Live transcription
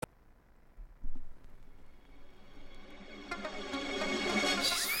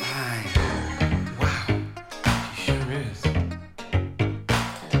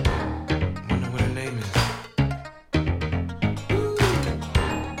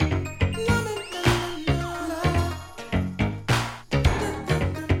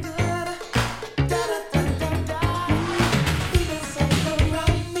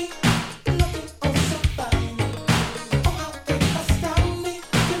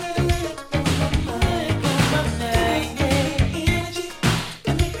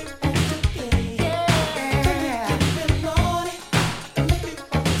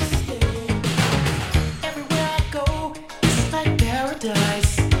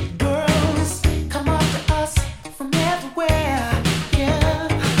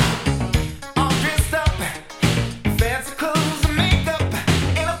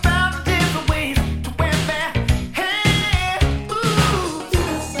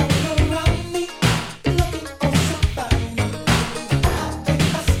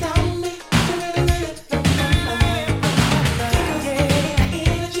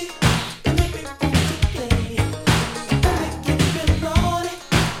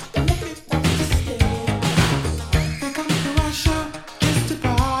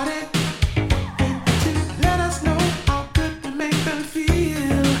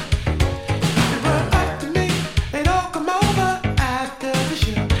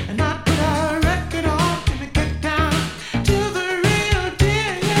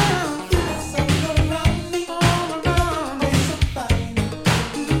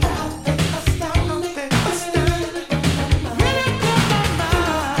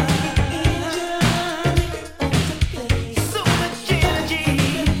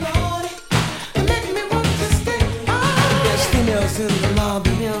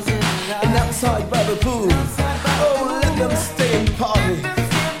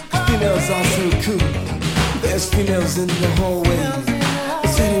cool. There's females in the hallway. They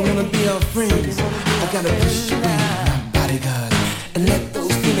say they wanna be our friends. I gotta push away my bodyguard and let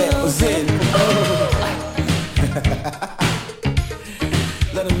those females in. Oh.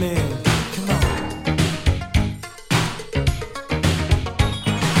 Let them in. Come on.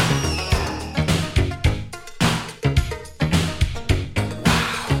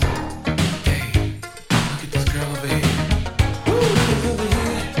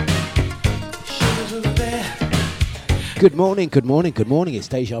 Good morning. It's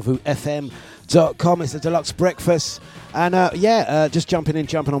dejavufm.com. It's the Dlux breakfast. And just jumping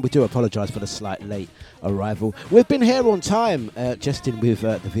on. We do apologise for the slight late arrival. We've been here on time, just in with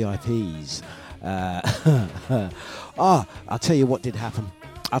the VIPs. I'll tell you what did happen.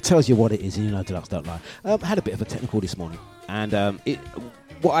 I'll tell you what it is, and you know Dlux don't lie. Had a bit of a technical this morning. And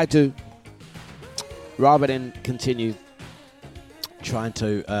what I do, rather than continue trying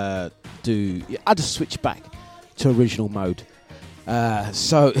to I just switch back to original mode.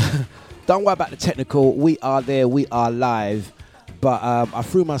 So don't worry about the technical. We are there. We are live. But I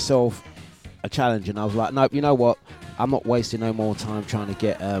threw myself a challenge, and I was like, nope, you know what? I'm not wasting no more time trying to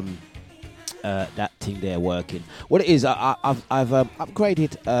get that thing there working. What it is, I've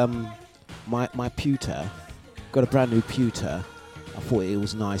upgraded my pewter. Got a brand new pewter. I thought it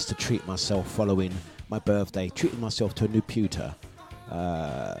was nice to treat myself following my birthday. Treating myself to a new pewter.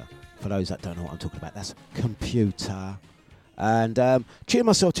 For those that don't know what I'm talking about, that's computer. And treating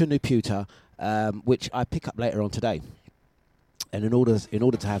myself to a new pewter, which I pick up later on today. And in order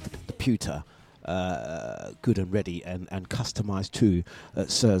to have the pewter good and ready and customised to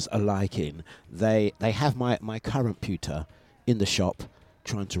Sir's liking, they have my current pewter in the shop,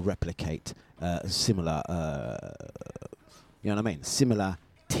 trying to replicate similar, you know what I mean? Similar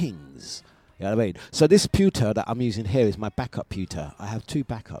things. You know what I mean? So this pewter that I'm using here is my backup pewter. I have two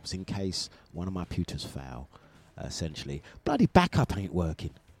backups in case one of my pewters fail, essentially. Bloody backup ain't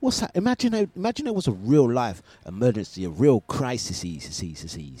working. What's that? Imagine it was a real life emergency, a real crisis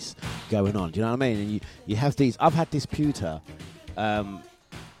going on. Do you know what I mean? And you have these. I've had this pewter,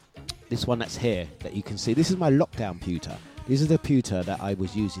 this one that's here that you can see. This is my lockdown pewter. This is the pewter that I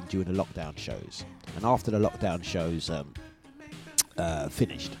was using during the lockdown shows. And after the lockdown shows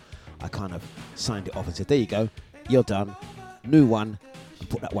finished, I kind of signed it off and said, there you go, you're done, new one, and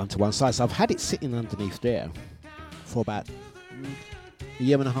put that one to one side. So I've had it sitting underneath there for about a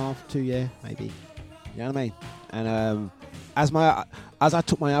year and a half, 2 years, maybe. You know what I mean? And as I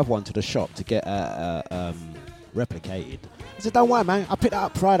took my other one to the shop to get replicated, I said, don't worry, man, I picked that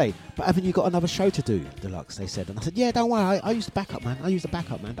up Friday, but haven't you got another show to do, Dlux, they said. And I said, yeah, don't worry, I used the backup, man.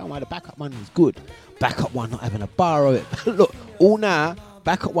 Don't worry, the backup one is good. Backup one, not having to borrow it. Look, all now,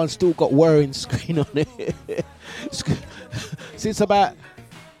 backup one still got whirring screen on it. Since about,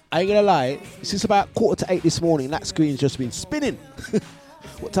 I ain't gonna lie, since about 7:45 this morning, that screen's just been spinning.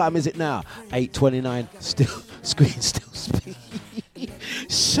 What time is it now? 8:29. Still, screen still spinning.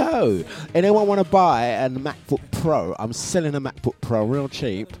 So, anyone want to buy a MacBook Pro? I'm selling a MacBook Pro real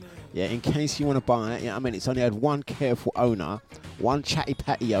cheap. Yeah, in case you want to buy it. Yeah, I mean, it's only had one careful owner, one chatty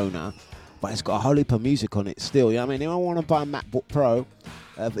patty owner, but it's got a whole heap of music on it still. Yeah, I mean, anyone want to buy a MacBook Pro?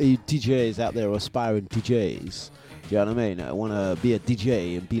 DJs out there, aspiring DJs. Do you know what I mean? I want to be a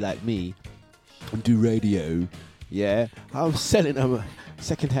DJ and be like me and do radio. Yeah, I'm selling a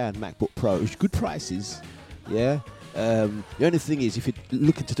second-hand MacBook Pro. Good prices. Yeah. The only thing is, if you're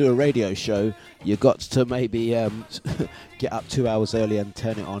looking to do a radio show, you got to maybe get up 2 hours early and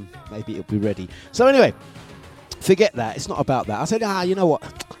turn it on. Maybe it'll be ready. So anyway, forget that. It's not about that. I said, you know what?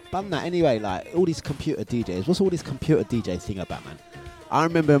 Bum that anyway. Like all these computer DJs. What's all this computer DJ thing about, man? I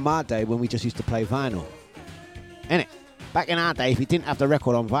remember in my day when we just used to play vinyl. Innit? Back in our day, if you didn't have the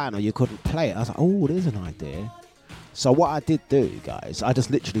record on vinyl, you couldn't play it. I was like, oh, there's an idea. So what I did do, guys, I just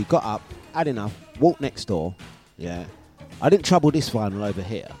literally got up, had enough, walked next door. Yeah, I didn't trouble this vinyl over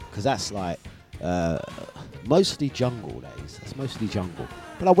here because that's like mostly jungle days. That's mostly jungle.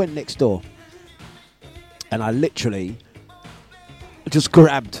 But I went next door and I literally just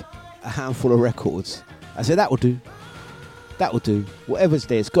grabbed a handful of records. I said, that will do. That will do. Whatever's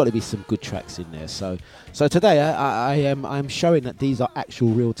there, it's got to be some good tracks in there. So today I'm showing that these are actual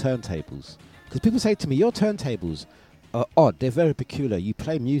real turntables. Because people say to me, your turntables are odd. They're very peculiar. You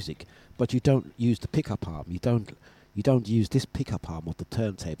play music, but you don't use the pickup arm. You don't use this pickup arm of the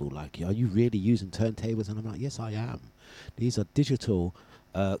turntable. Like, are you really using turntables? And I'm like, yes, I am. These are digital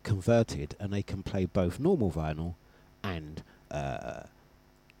converted, and they can play both normal vinyl and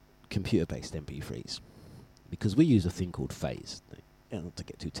computer-based MP3s. Because we use a thing called phase. Not to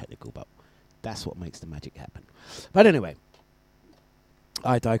get too technical, but that's what makes the magic happen. But anyway,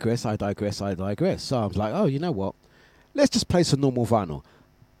 I digress. So I was like, oh, you know what? Let's just play some normal vinyl.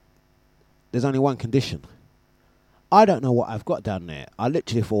 There's only one condition. I don't know what I've got down there. I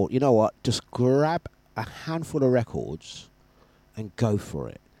literally thought, you know what? Just grab a handful of records and go for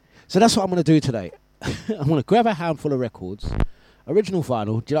it. So that's what I'm going to do today. I'm going to grab a handful of records, original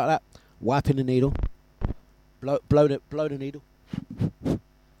vinyl. Do you like that? Wiping the needle, blow the needle, and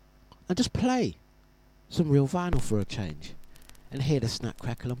just play some real vinyl for a change, and hear the snap,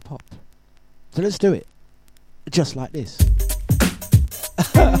 crackle, and pop. So let's do it, just like this.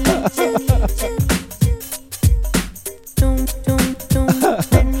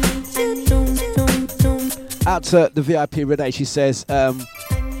 Out to the VIP Renee, she says,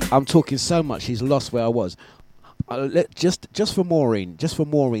 I'm talking so much, she's lost where I was. Just for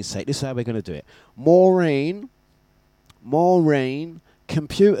Maureen's sake, this is how we're going to do it. Maureen,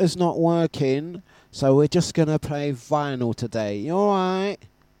 computer's not working, so we're just going to play vinyl today. You alright?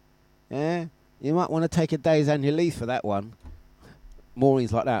 Yeah? You might want to take a day's annual leave for that one.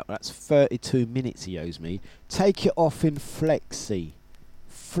 Maureen's like that. That's 32 minutes he owes me. Take it off in flexi.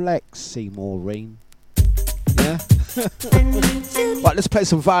 Flexi, Maureen. Yeah? Right, let's play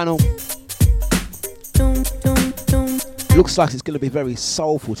some vinyl. Looks like it's going to be very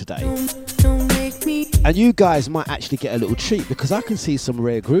soulful today. And you guys might actually get a little treat because I can see some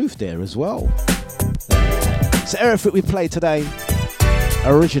rare groove there as well. So everything we play today,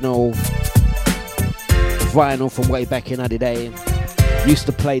 original vinyl from way back in the day. Used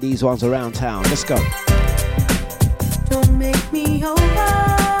to play these ones around town. Let's go. Don't make me over.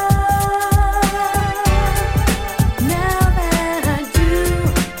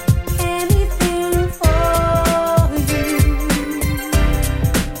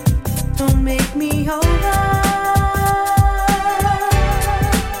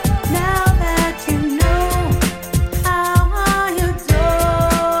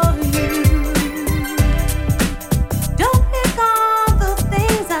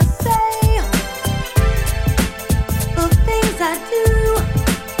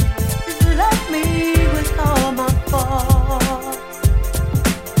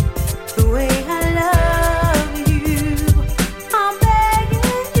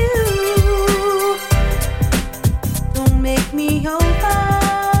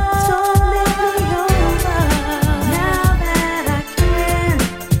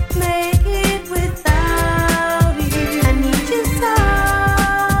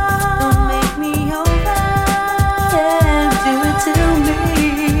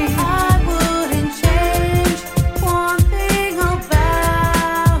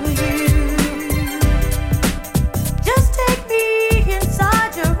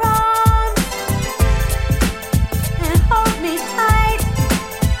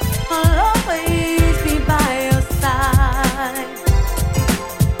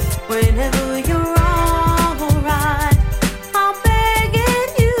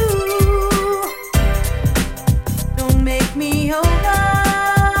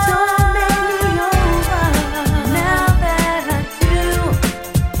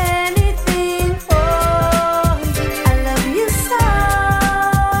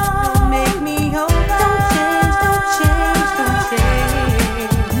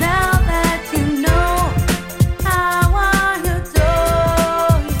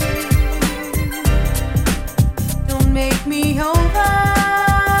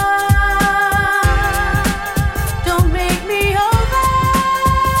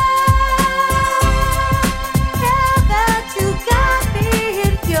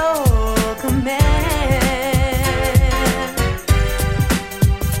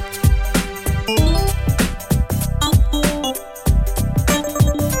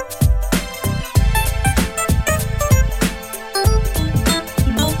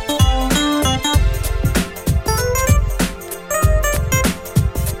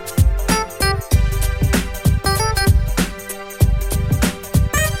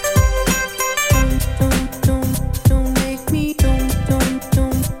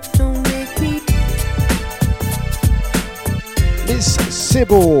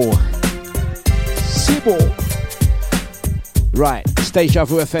 Sybil. Right,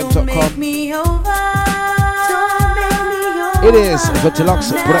 dejavufm.com. It is the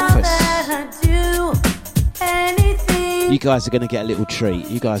Dlux breakfast. You guys are going to get a little treat.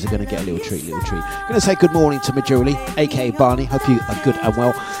 Going to say good morning to Majuli, aka Barney. Hope you are good and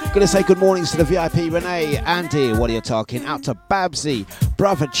well. Going to say good mornings to the VIP Renee, Andy. What are you talking? Out to Babsy,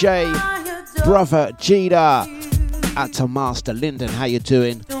 Brother Jay, Brother Jida. Out to Master Lyndon, how you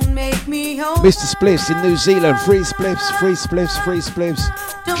doing? Mr. Spliffs in New Zealand, free spliffs.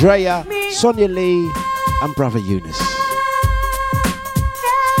 Drea, Sonia Lee, and Brother Eunice.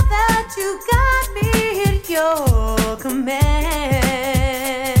 command.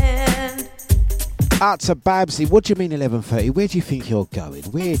 Out to Babsy. What do you mean 11:30? Where do you think you're going?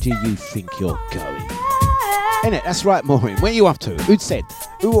 Where do you think you're going? Innit? That's right, Maureen. Where are you up to? Who said?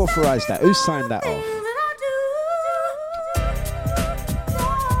 Who authorised that? Who signed that off?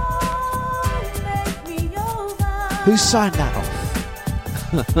 Who signed that off?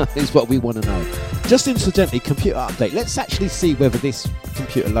 Is what we want to know. Just incidentally, computer update. Let's actually see whether this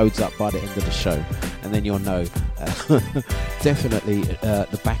computer loads up by the end of the show, and then you'll know. Definitely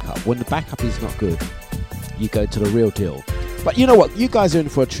the backup. When the backup is not good, you go to the real deal. But you know what? You guys are in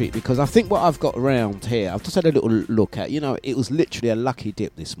for a treat, because I think what I've got around here, I've just had a little look at. It was literally a lucky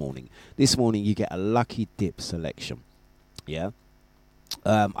dip this morning. This morning you get a lucky dip selection. Yeah.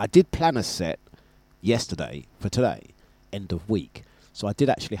 I did plan a set yesterday for today, end of week. So I did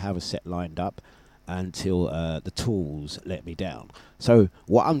actually have a set lined up until the tools let me down. So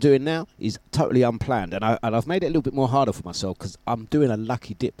what I'm doing now is totally unplanned, and I've made it a little bit more harder for myself, because I'm doing a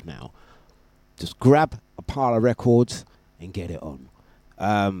lucky dip now. Just grab a pile of records and get it on.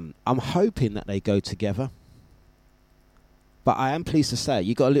 I'm hoping that they go together, but I am pleased to say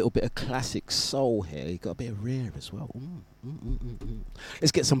you got a little bit of classic soul here. You got a bit of rare as well.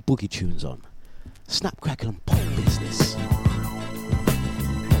 Let's get some boogie tunes on. Snap, crackle and pop business.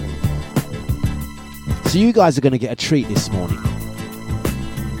 So you guys are going to get a treat this morning.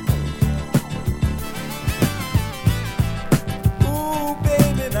 Ooh,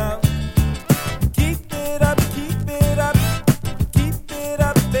 baby, now keep it up, keep it up, keep it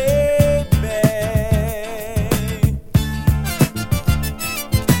up, baby.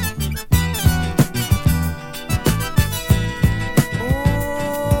 Ooh,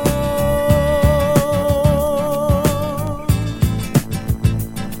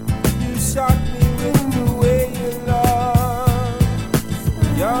 you shock me with the way you love,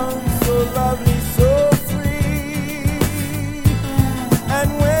 young, so lovely, so free. And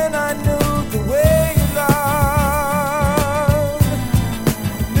when I knew the way you love,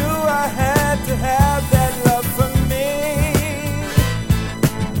 knew I had to have that love for me.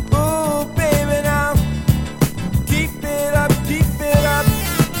 Ooh, baby, now keep it up, keep it up.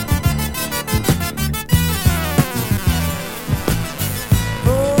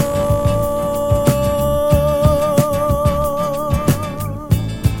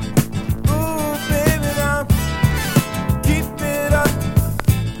 Ooh, baby, now keep it up.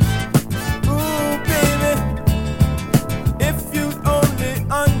 Ooh, baby, if you only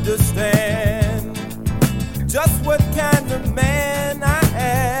understand just what kind of man I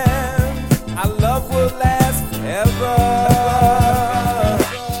am, our love will last forever,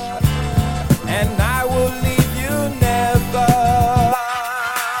 and I will leave you never.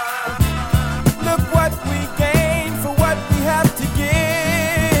 Look what we gain for what we have to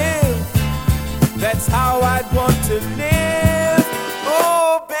give. That's how I'd want to live.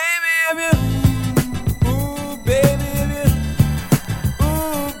 Oh, baby, if you, ooh, baby, if you,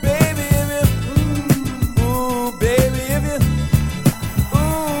 ooh, baby, if you, ooh, baby, if you,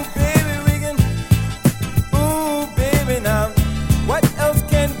 ooh, baby, we can, ooh, baby, now, what else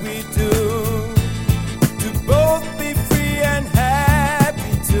can we do to both be free and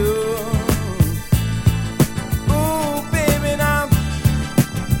happy too? Ooh, baby, now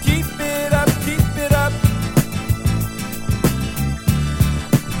keep it up, keep it up.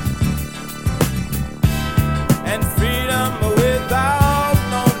 And freedom without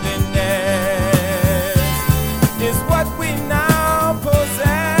loneliness is what we now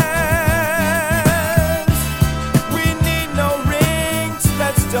possess. We need no rings,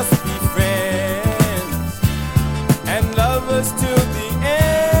 let's just be friends and lovers to the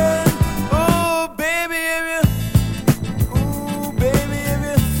end. Ooh, baby, if you, ooh, baby, if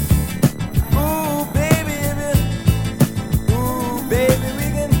you, ooh, baby, if you, ooh, baby, we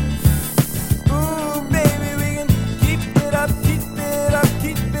can, ooh, baby, we can keep it up, keep it up,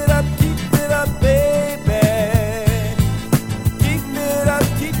 keep it up, keep it up, baby. Keep it up,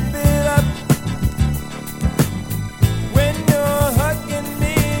 keep it up. When you're hugging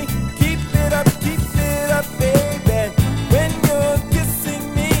me, keep it up, baby. When you're kissing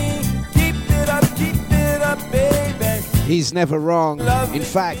me, keep it up, baby. He's never wrong. In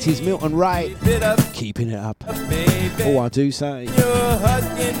fact, he's Milton Wright. Keep it up, Keeping it up. baby. Oh, I do say. You're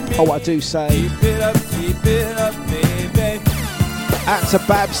hugging me. Oh, I do say. Keep it up, baby. Out to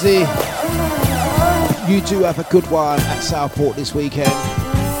Babsy. You do have a good one at Southport this weekend.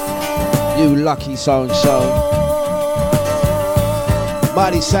 You lucky so-and-so.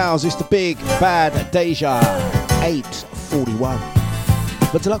 Mighty Sounds, it's the big bad Deja. 8:41.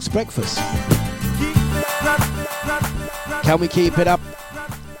 But Deluxe Breakfast. Can we keep it up?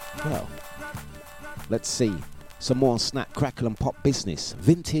 Well, let's see. Some more Snap, Crackle and Pop Business.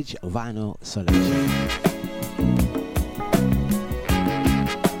 Vintage vinyl selection.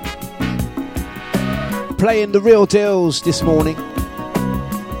 Playing the real deals this morning.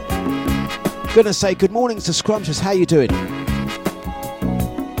 Gonna say good morning to Scrumptious. How you doing?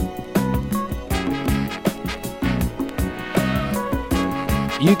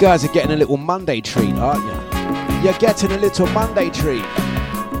 You guys are getting a little Monday treat, aren't you? You're getting a little Monday treat.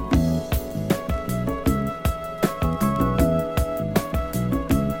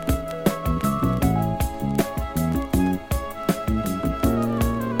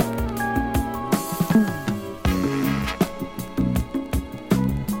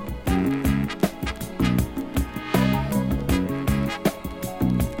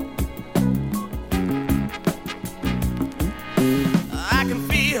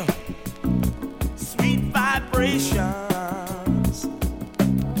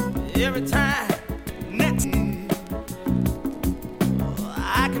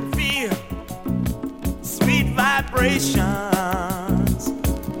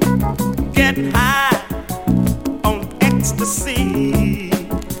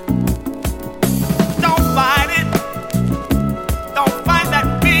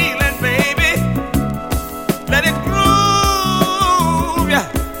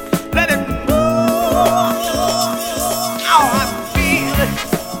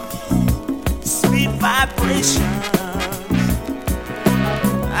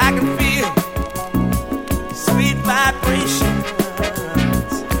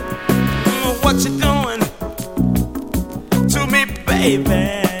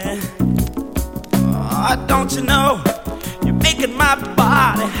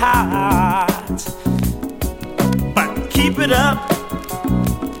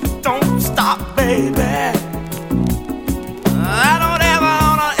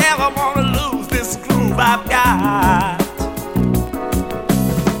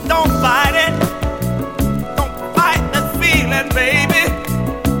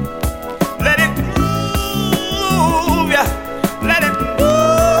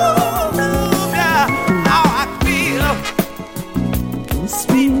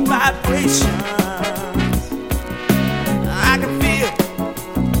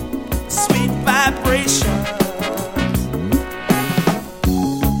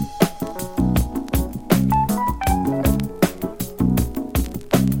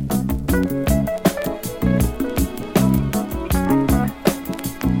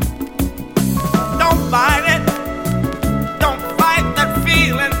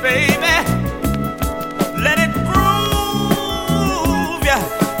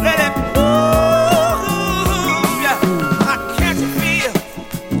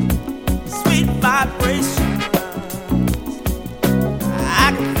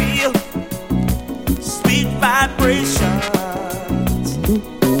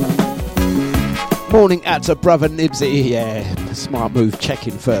 Morning out to brother Nibsy. Yeah, smart move.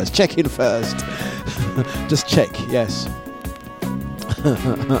 Checking first. Just check, yes.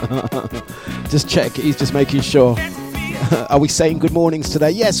 Just check. He's just making sure. Are we saying good mornings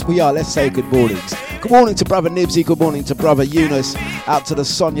today? Yes, we are. Let's say good mornings. Good morning to brother Nibsy. Good morning to brother Eunice. Out to the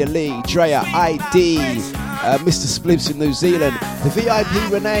Sonia Lee, Drea, ID, Mr. Spliffs in New Zealand, the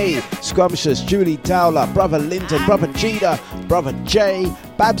VIP Renee, Scrumptious, Julie Dowler, brother Lyndon, brother Jeda, brother Jay,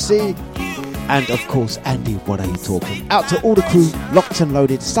 Babsy, and of course Andy. What are you talking? Out to all the crew, locked and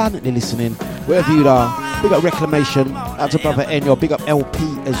loaded, silently listening, wherever you are. Big up Reclamation. Out to brother Enyo. Big up LP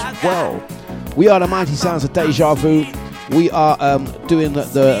as well. We are the mighty sounds of Deja Vu. We are doing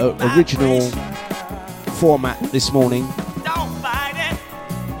the original format this morning.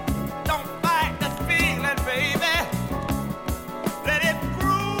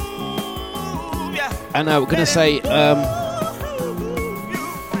 And we're going to say,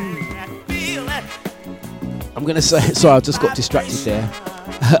 I'm going to say, sorry, I just got distracted there.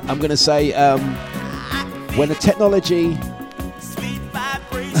 I'm going to say, when the technology,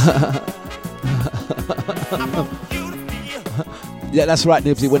 yeah, that's right,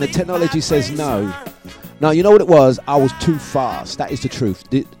 Nibsy. When the technology says no. Now, you know what it was? I was too fast. That is the truth.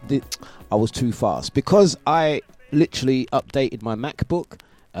 I was too fast because I literally updated my MacBook.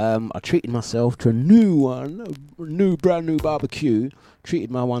 I treated myself to a new one, brand new barbecue. Treated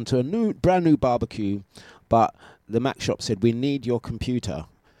my one to a brand new barbecue, but the Mac shop said, we need your computer.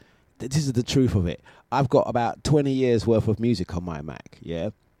 This is the truth of it. I've got about 20 years worth of music on my Mac,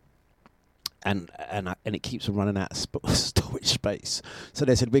 yeah, and it keeps on running out of storage space. So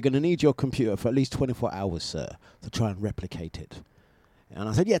they said, we're going to need your computer for at least 24 hours, sir, to try and replicate it. And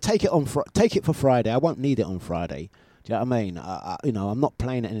I said, yeah, take it for Friday. I won't need it on Friday. Do you know what I mean? I'm not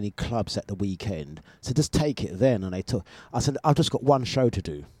playing at any clubs at the weekend, so just take it then. And I said, I've just got one show to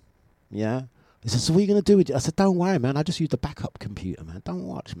do. Yeah. He said, so what are you going to do with it? I said, don't worry, man. I just use the backup computer, man. Don't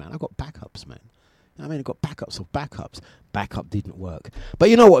watch, man. I've got backups, man. You know what I mean? I've got backups of backups. Backup didn't work. But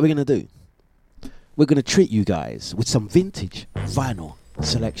you know what we're going to do? We're going to treat you guys with some vintage vinyl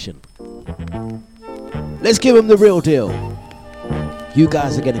selection. Let's give them the real deal. You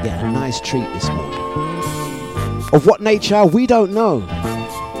guys are going to get a nice treat this morning. Of what nature, we don't know.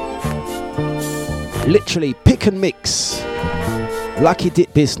 Literally pick and mix. Lucky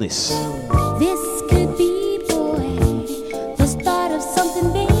dip business. This could be, boy, the start of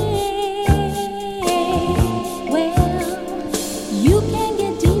something big. Well, you can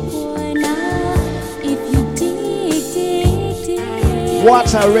get deep, boy, now if you dig.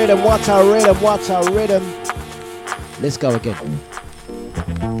 What a rhythm, what a rhythm, what a rhythm. Let's go again.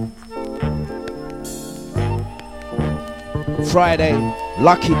 Friday,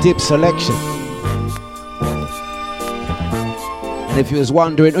 Lucky Dip selection. And if you was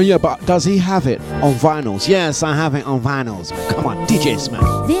wondering, oh yeah, but does he have it on vinyls? Yes, I have it on vinyls. Come on, DJs, man.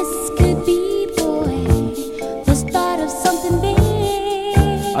 This could be, boy, the start of something big.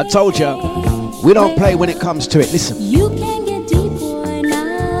 I told you, we don't play when it comes to it. Listen. You can get deep, boy,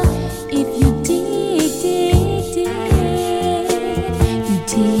 now if you dig. You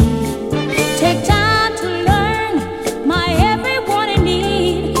dig. Take time to learn my every want and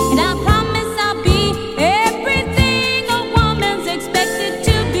need, and I promise I'll be everything a woman's expected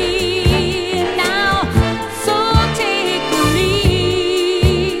to be. Now, so take the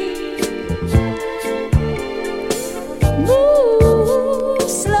lead. Move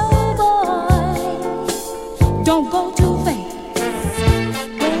slow, boy. Don't go too fast.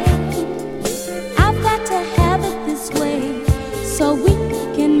 Well, I've got to have it this way so we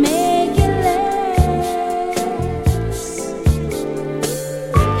can make it last.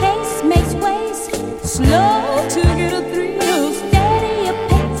 Pace makes waste, slow to get a thrill. Steady your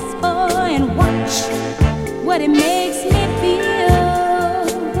pace, boy, and watch what it makes me feel.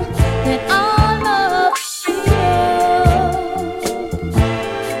 That all love is real.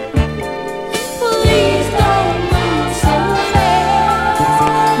 Please don't move so fast.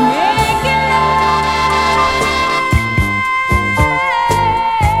 Make it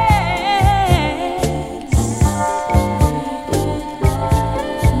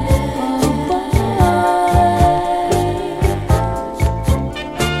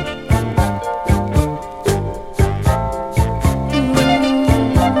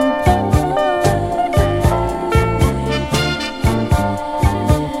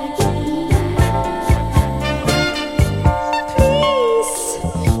Please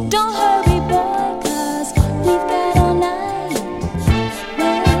don't hurry, boy, 'cause we've got all night.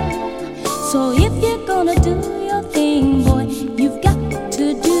 Well, so if you're gonna do your thing, boy, you've got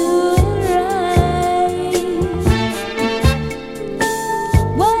to do it right.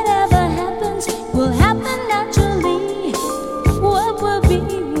 Whatever happens will happen naturally. What will be,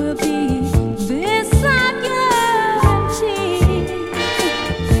 will be. This I guarantee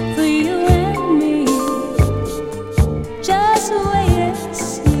for you and me. Just wait and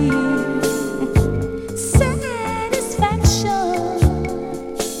see. Satisfaction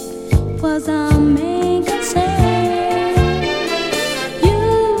was our main concern. You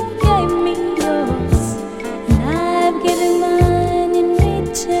gave me yours, and I've given mine in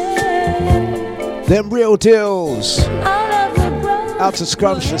return. Them real deals. All of the growth Out to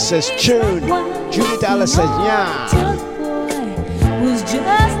Scrumptious says tune. Judy Dallas says yeah. was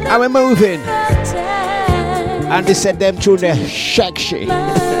just And we're moving. the time. And they said them tune their sexy.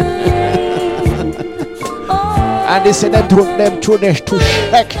 And they said them tune their too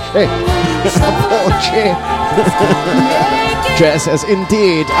sexy. Poor Jay. Jay says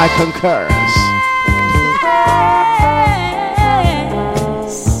indeed I concur.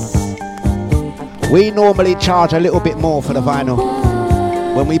 We normally charge a little bit more for the vinyl.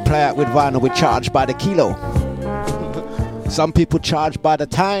 When we play out with vinyl, we charge by the kilo. Some people charge by the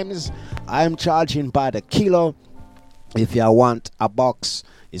times. I'm charging by the kilo. If you want a box,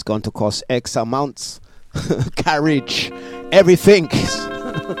 it's going to cost X amounts. Carriage, everything.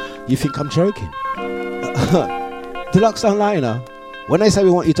 You think I'm joking? Dlux online, you know. When they say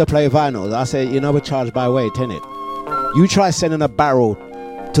we want you to play vinyls, I say, you know, we charge by weight, innit? You try sending a barrel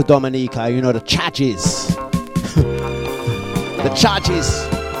to Dominica, you know, the charges. The charges.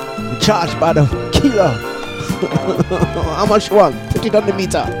 You charge by the kilo. How much you want? Put it on the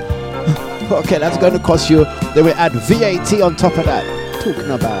meter. Okay, that's going to cost you. They will add VAT on top of that. Talking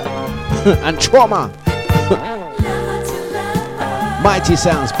about. And trauma. Mighty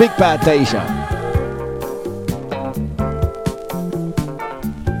Sounds, Big Bad Deja.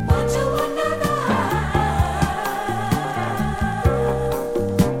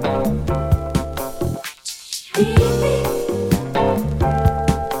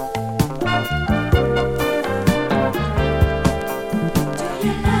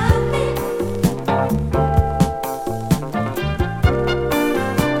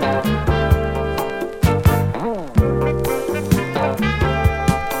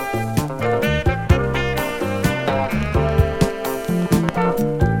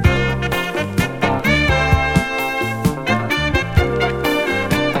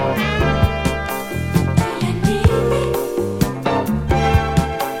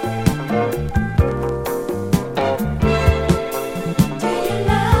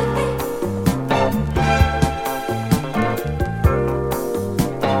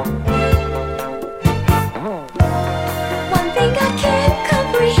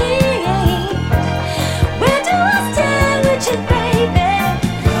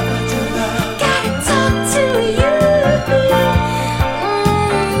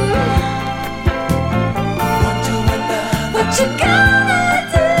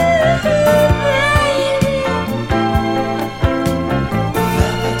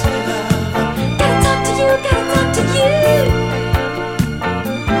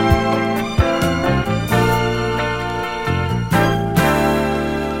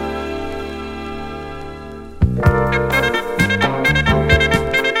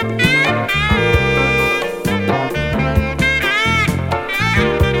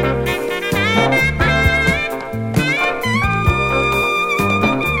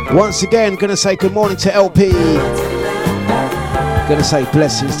 Once again, gonna say good morning to LP. Gonna say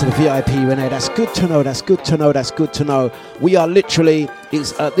blessings to the VIP Renee. That's good to know. That's good to know. That's good to know. We are literally.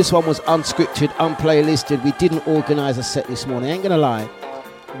 This one was unscripted, unplaylisted. We didn't organise a set this morning. Ain't gonna lie,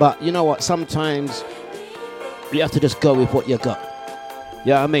 but you know what? Sometimes you have to just go with what you got.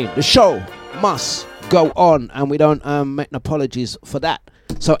 Yeah, I mean, the show must go on, and we don't make apologies for that.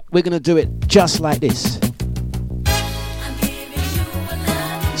 So we're gonna do it just like this.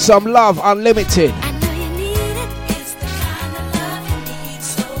 Some love, unlimited.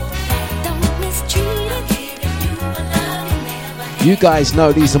 You guys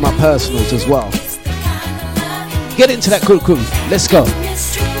know these are my personals as well. Get into that cool groove. Let's go.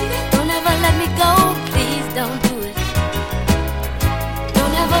 Don't ever let me go, please don't do it.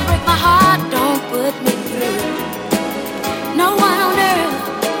 Don't ever break my heart, don't put me through it. No one on earth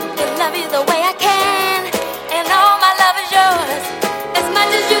can love you the way I can, and all my love is yours, as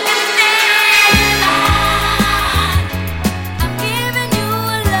much as you can stand. I'm giving you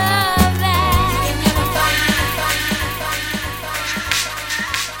a love that you can never find.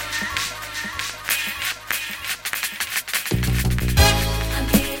 I'm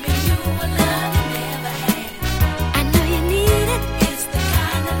giving you a love you never had. I know you need it. It's the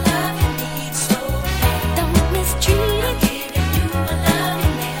kind of love you need so bad. Don't mistreat it. I'm giving you a love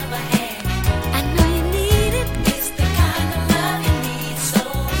you never had. I know you need it. It's the kind of love you need so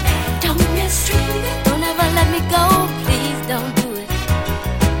bad. Don't mistreat it. Don't ever let me go. Please don't do it.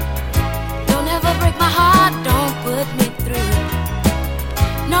 Don't ever break my heart. Don't put me through it.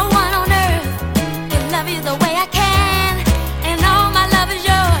 No one on earth can love you the way I can, and all my love is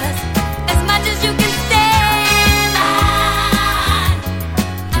yours, as much as you can stand.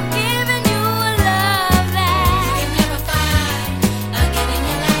 I'm giving you a love that you can never find again in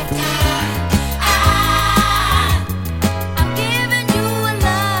your lifetime. I'm giving you a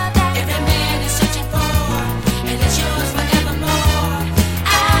love that every man is searching for, and it's yours forevermore.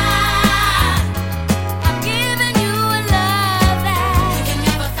 I'm giving you a love that you can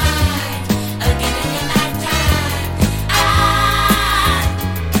never find again in your lifetime.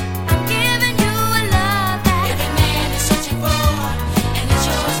 I'm giving you a love that every man is searching for, and it's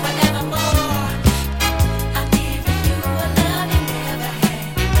yours forevermore. I'm giving you a love you never had.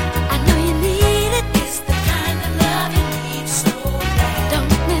 I know you need it. It's the kind of love you need so bad.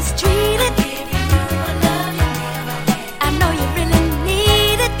 Don't mistreat it. I'm giving you a love you never had. I know you really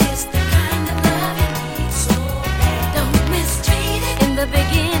need it. It's the kind of love you need so bad. Don't mistreat it. In the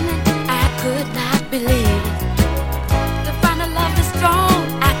beginning, I could not believe it. To find a love this strong,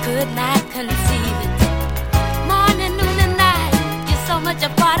 I could not conceive it. Morning, noon, and night, you're so much a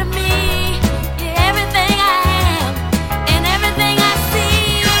part of me. You're everything I am, and everything I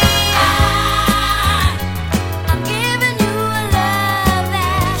see. I'm giving you a love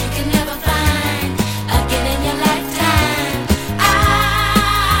that you can never find again in your lifetime.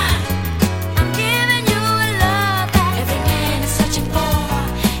 I'm giving you a love that every man is searching for,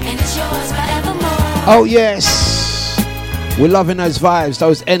 and it's yours forevermore. Oh yes, we're loving those vibes,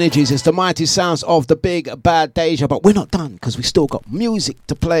 those energies. It's the mighty sounds of the big bad Deja, but we're not done because we still got music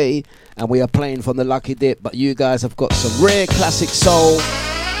to play, and we are playing from the Lucky Dip. But you guys have got some rare classic soul,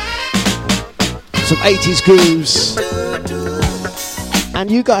 some 80s grooves, and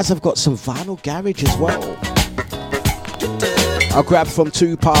you guys have got some vinyl garage as well. I grabbed from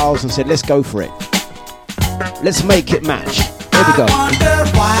two piles and said, let's go for it. Let's make it match. Here we go. I wonder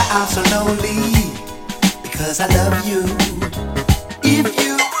why I'm so lonely, because I love you. If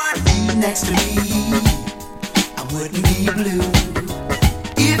you would be next to me, I wouldn't be blue.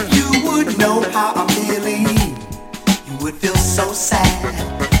 If you would know how I'm feeling, you would feel so sad.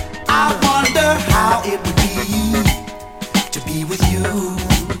 I wonder how it would be to be with you.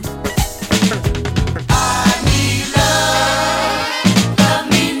 I need love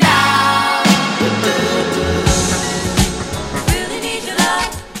me now. Really need your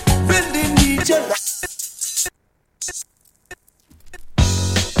love. Really need your love.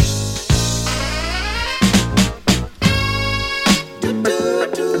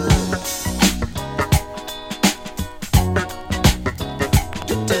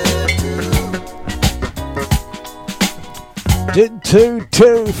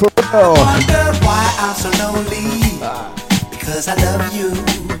 Two for real. Wonder why I'm so lonely, because I love you.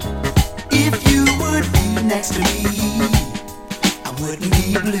 If you would be next to me, I wouldn't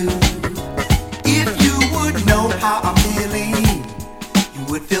be blue. If you would know how I'm feeling, you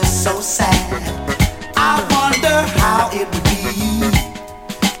would feel so sad. I wonder how it would be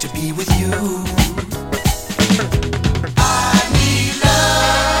to be with you. I need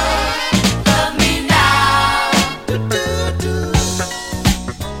love me now.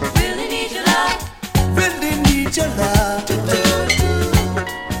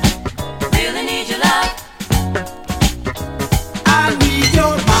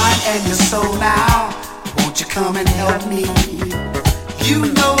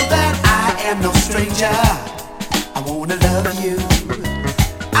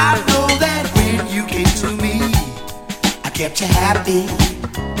 I know that when you came to me, I kept you happy.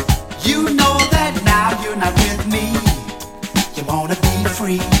 You know that now you're not with me. You wanna be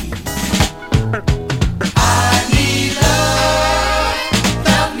free. I need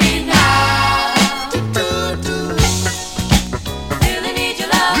love me now. Really need your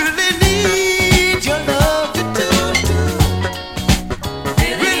love. Really need your love.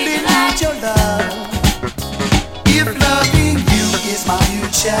 Really need your love. If loving you is my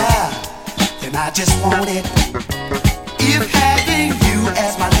future, then I just want it. If having you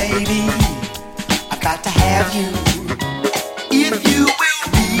as my lady, I've got to have you. If you will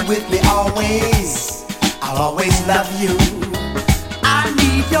be with me always, I'll always love you. I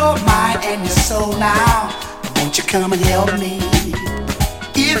need your mind and your soul now. Won't you come and help me?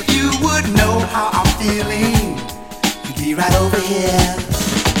 If you would know how I'm feeling, you'd be right over here.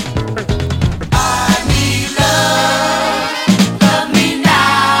 I need love me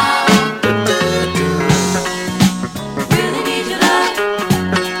now. Really need your love.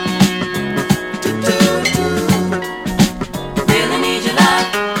 Really need your love.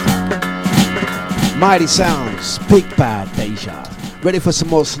 Mighty Sounds, Big Bad Deja. Ready for some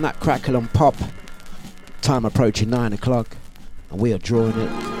more snap, crackle and pop. Time approaching 9 o'clock, and we are drawing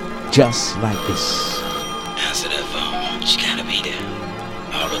it just like this. Answer that phone. She gotta be there.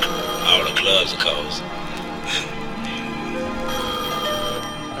 All the clubs are closed.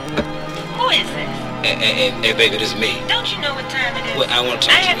 Who is this? Hey, baby, this is me. Don't you know what time it is? Well, I want to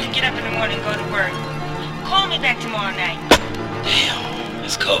talk I to have you. to get up in the morning and go to work. Call me back tomorrow night. Damn,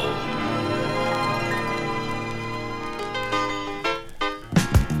 it's cold.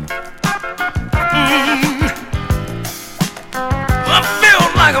 I feel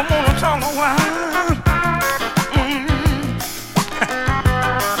like I wanna talk a while.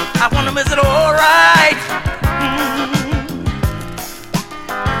 I wonder, is it alright?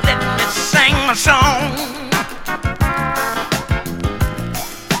 Let me sing my song.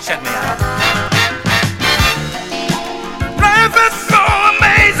 Check me out. Life is so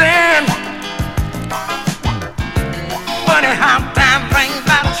amazing. Funny how time brings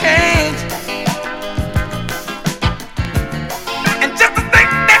about change. And just to think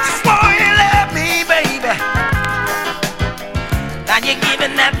that you swore you loved me, baby. Now you're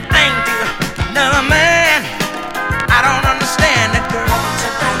giving that thing to another man. I don't understand it, girl. How could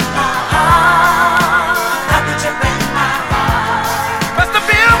you break my heart? How could you break my heart? Must have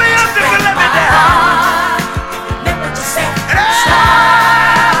feel me up if you let me down. Never to say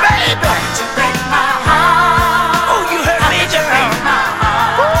Ah, baby. how could you break my heart? Oh, you hurt me, girl.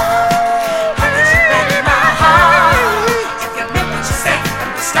 How could you break my heart? If you meant what you said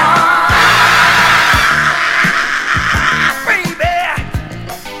from the start. Baby,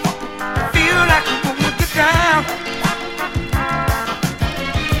 feel like I'm gonna get down.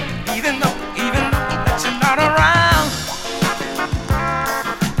 Even though that you're not around.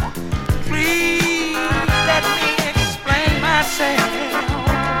 Please let me explain myself.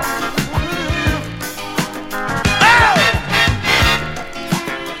 Oh!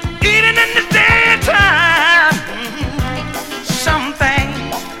 Even in the daytime, some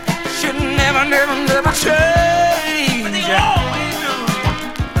things should never change. But they always do.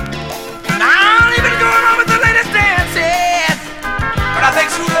 And I don't even go along with the latest dances. But I think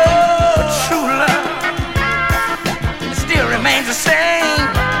true love, it still remains the same.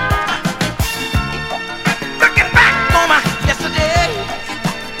 Looking back on my yesterday,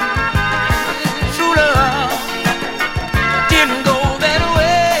 true love didn't go that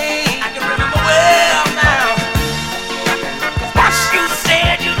way. I can remember well now. Once you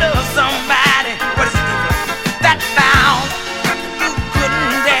said you love somebody, what is it? That vow you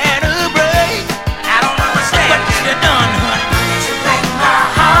couldn't dare to break. I don't understand what you done, honey. How could you break my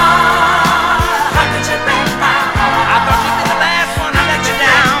heart? How could you break my heart? I thought you'd be the last one to let you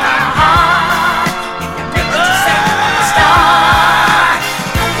down. Never to say from the start.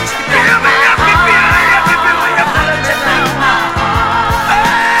 Feel me up, you feel me up, you feel me up to let you down.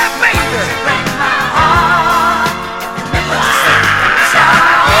 Hey, baby. Break my heart. Never to say from the start.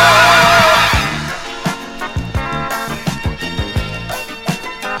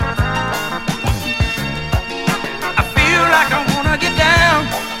 I feel like I wanna get down.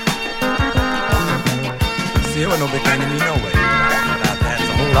 See, it wasn't no big thing to me, no way. That's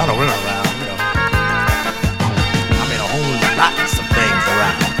a whole lot of women around, you know. I mean, a whole lot of things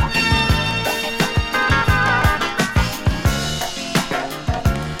around.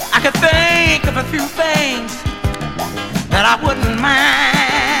 I could think of a few things that I wouldn't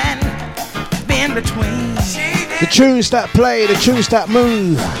mind being between. The tunes that play, the tunes that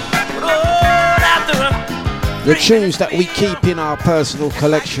move. But oh, after a The tunes that we keep in our personal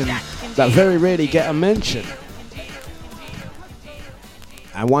collection that very rarely get a mention.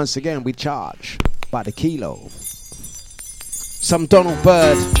 And once again, we charge by the kilo. Some Donald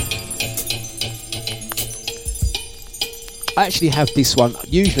Byrd. I actually have this one.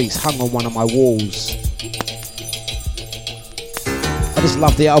 Usually it's hung on one of my walls. I just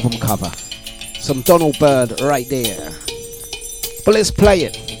love the album cover. Some Donald Byrd right there. But let's play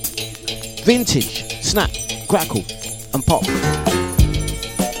it. Vintage, snap, crackle, and pop.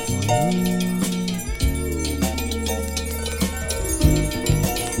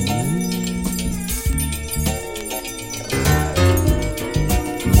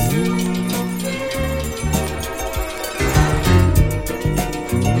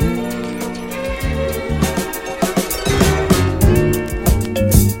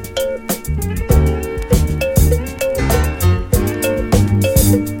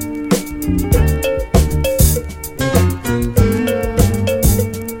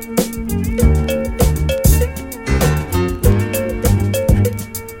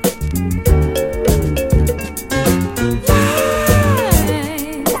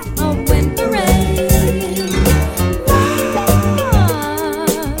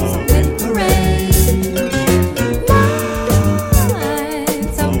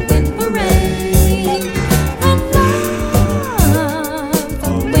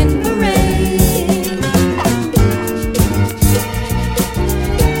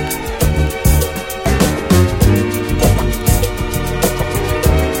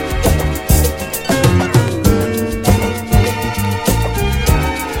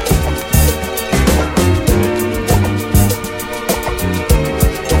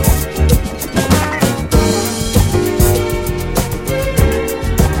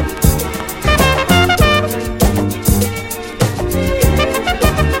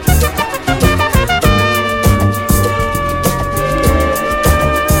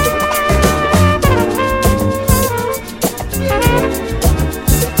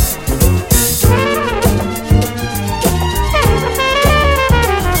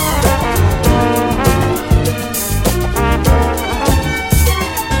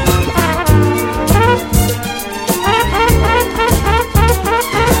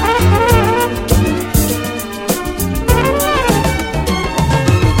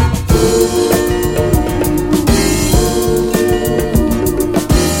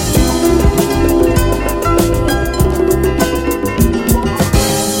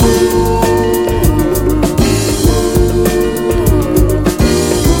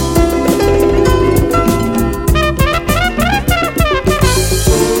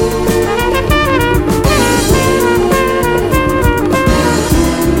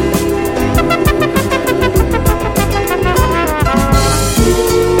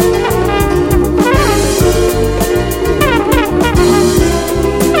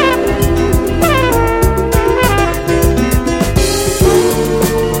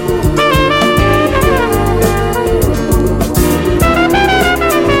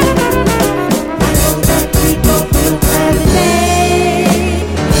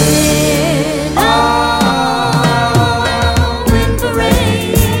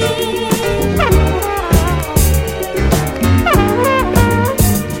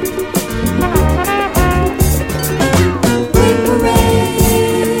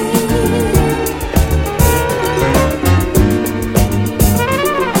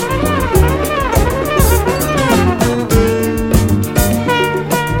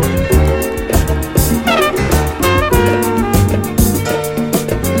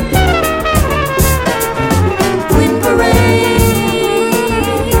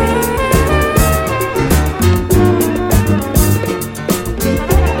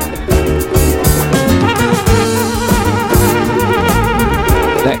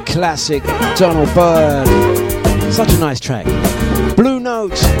 Classic Donald Byrd. Such a nice track. Blue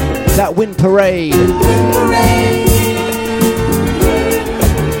Note, that Wind Parade.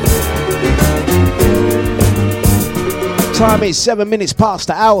 Time is 7 minutes past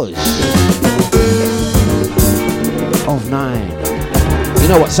the hours of 9. You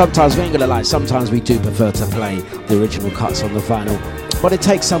know what, sometimes we ain't gonna lie, sometimes we do prefer to play the original cuts on the vinyl, but it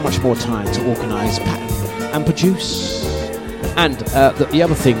takes so much more time to organise, pattern and produce. And the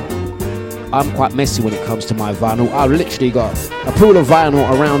other thing, I'm quite messy when it comes to my vinyl. I've literally got a pool of vinyl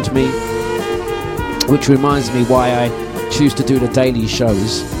around me, which reminds me why I choose to do the daily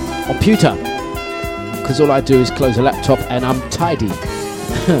shows on pewter, because all I do is close a laptop and I'm tidy.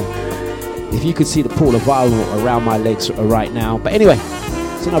 If you could see the pool of vinyl around my legs right now. But anyway,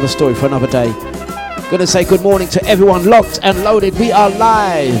 it's another story for another day. Gonna say good morning to everyone locked and loaded. We are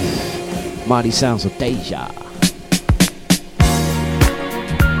live. Mighty sounds of Deja.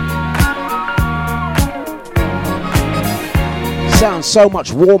 Sounds so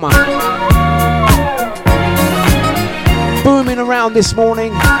much warmer. Booming around this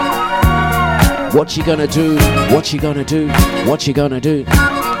morning. What you gonna do? What you gonna do? What you gonna do?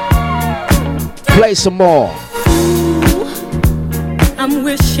 Play some more. I'm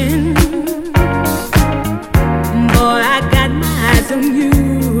wishing, boy, I got my eyes on you.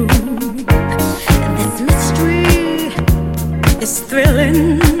 And this mystery is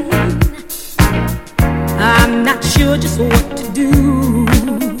thrilling. I'm not sure just what to do.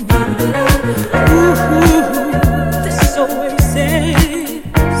 Ooh, this oasis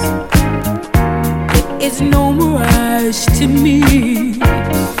is no mirage to me.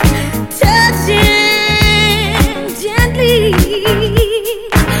 Touching gently,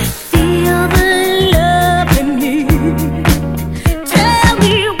 feel the love in me. Tell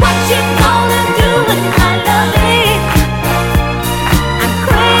me what you gonna do with my loving. I'm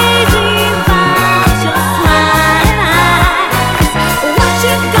crazy about your smiling eyes. What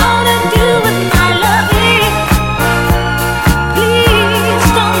you gonna do with my loving? Please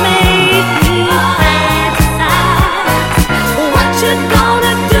don't make me fantasize. What you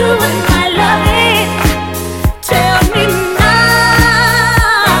gonna do with my loving? Tell me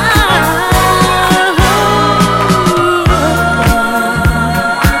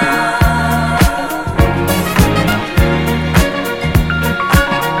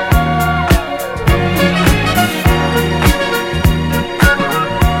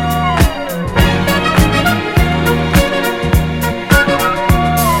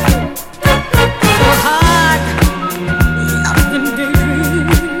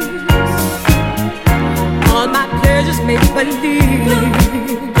all my pleasures make believe.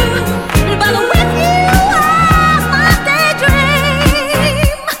 But with you, I'm my daydream.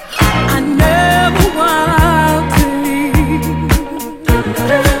 I never want to leave.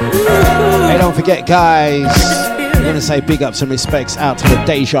 Hey, don't forget, guys. We're gonna say big ups and respects out to the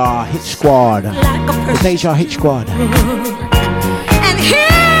Deja Hit Squad. The Deja Hit Squad. And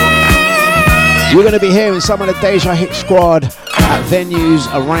here You're gonna be hearing some of the Deja Hit Squad at venues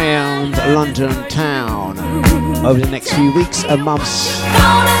around London town over the next few weeks and months.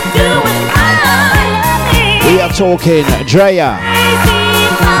 gonna do with my loving. We are talking Drea,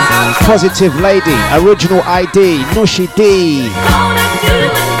 Positive Lady, Original ID, Nushi D, Gonna do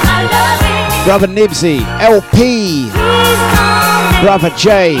with my loving. Brother Nibsy, LP, Brother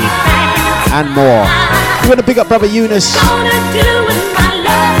J, and more. We're gonna pick up Brother Eunice, Gonna do with my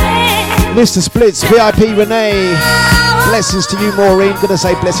loving. Mr. Splits, VIP Renee. Blessings to you, Maureen. Gonna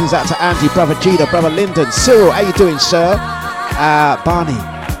say blessings out to Andy, Brother Gita, Brother Lyndon, Cyril. How you doing, sir? Barney,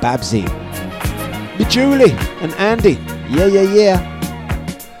 Babsy, Julie, and Andy. Yeah.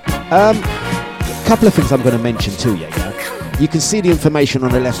 A couple of things I'm going to mention to you. Yeah? You can see the information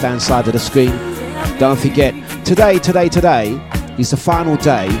on the left-hand side of the screen. Don't forget, today is the final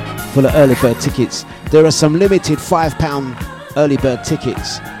day for the early bird tickets. There are some limited £5 early bird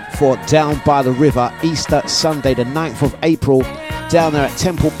tickets for Down by the River, Easter Sunday, the 9th of April, down there at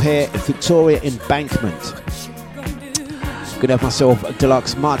Temple Pier, Victoria Embankment. Gonna have myself,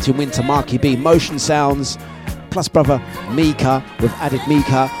 Dlux, Martin Winter, Marky B, Motion Sounds, plus brother Mika. We've added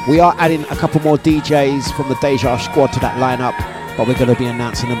Mika. We are adding a couple more DJs from the Deja Squad to that lineup, but we're going to be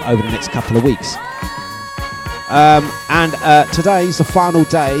announcing them over the next couple of weeks. And today is the final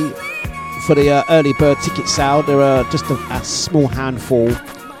day for the early bird ticket sale. There are just a small handful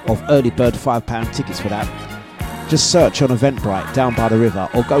of early bird £5 tickets for that. Just search on Eventbrite, Down by the River,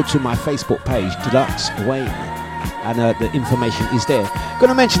 or go to my Facebook page, Dlux Wayne, and the information is there. Going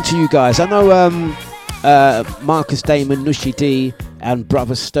to mention to you guys, I know Marcus Damon, Nushi D, and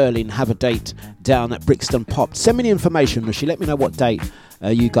Brother Sterling have a date down at Brixton Pop. Send me the information, Nushi. Let me know what date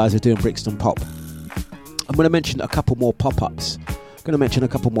you guys are doing Brixton Pop. I'm going to mention a couple more pop-ups.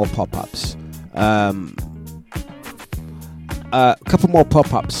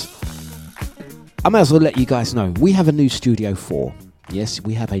 I might as well let you guys know. We have a new Studio 4. Yes,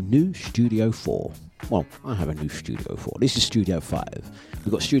 we have a new Studio 4. Well, I have a new Studio 4. This is Studio 5.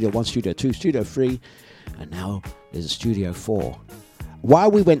 We've got Studio 1, Studio 2, Studio 3, and now there's a Studio 4. Why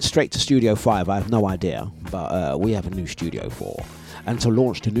we went straight to Studio 5, I have no idea, but we have a new Studio 4. And to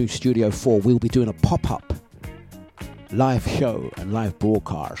launch the new Studio 4, we'll be doing a pop-up live show and live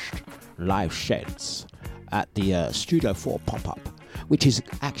broadcast, live sheds at the Studio 4 pop-up, which is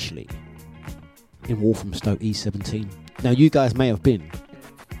actually in Walthamstow E17. Now, you guys may have been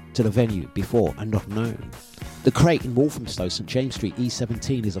to the venue before and not known. The Crate in Walthamstow, St James Street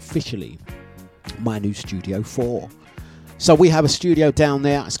E17 is officially my new Studio 4. So we have a studio down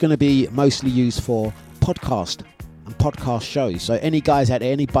there. It's going to be mostly used for podcast and podcast shows. So any guys out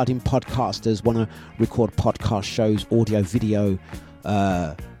there, any budding podcasters want to record podcast shows, audio, video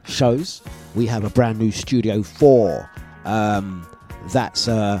shows, we have a brand new Studio 4 that's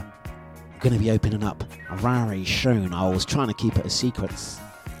going to be opening up very soon. I was trying to keep it a secret,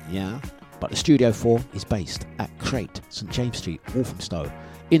 yeah, but the Studio 4 is based at Crate, St James Street, Walthamstow,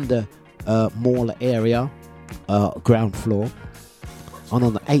 in the mall area, ground floor. And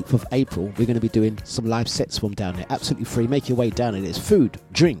on the 8th of April, we're going to be doing some live sets from down there, absolutely free. Make your way down there. There's food,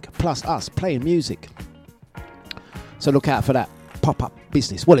 drink, plus us playing music. So look out for that pop-up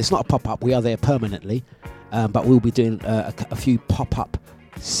business. Well, it's not a pop-up. We are there permanently, but we'll be doing a few pop-up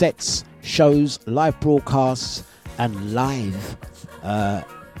sets, shows, live broadcasts, and live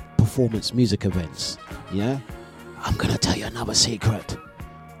performance music events. Yeah, I'm going to tell you another secret.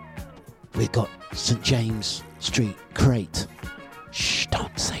 We've got St James Street Crate. Shh,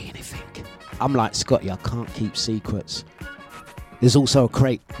 don't say anything. I'm like Scotty, I can't keep secrets. There's also a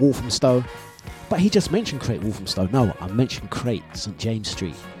Crate Walthamstow, but he just mentioned Crate Walthamstow. No, I mentioned Crate St James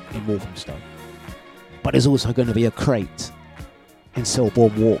Street in Walthamstow. But there's also going to be a Crate in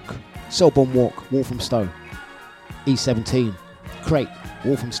Selborne Walk. Selborne Walk, Walthamstow. E17, Crate,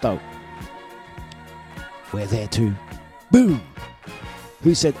 Walthamstow. We're there too. Boom!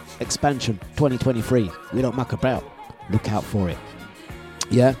 Who said expansion 2023? We don't muck about. Look out for it.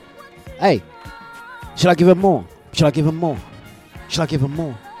 Yeah? Hey, should I give him more? Should I give him more? Should I give him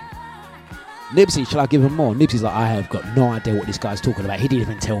more? Nibsy, should I give him more? Nibsy's like, I have got no idea what this guy's talking about. He didn't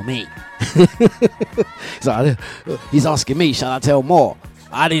even tell me. He's asking me, shall I tell more?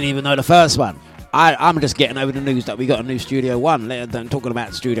 I didn't even know the first one. I'm just getting over the news that we got a new Studio 1, then talking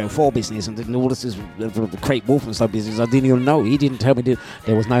about Studio 4 business and all this is the Crate Wolfenstein business. I didn't even know. He didn't tell me.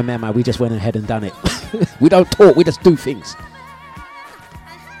 There was no memo. We just went ahead and done it. We don't talk. We just do things.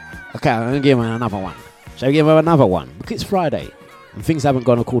 Okay, I'm going to give him another one. Shall we give him another one? Because it's Friday and things haven't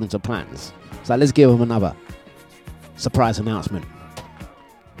gone according to plans. So let's give him another surprise announcement.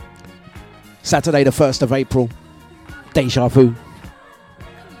 Saturday the 1st of April, Deja Vu.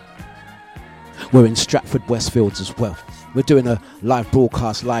 We're in Stratford Westfields as well. We're doing a live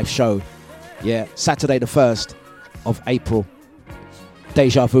broadcast, live show. Yeah, Saturday the 1st of April.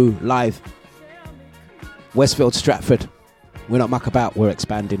 Deja Vu live. Westfield, Stratford. We're not muck about, we're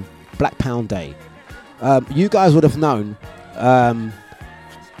expanding. Black Pound Day. You guys would have known.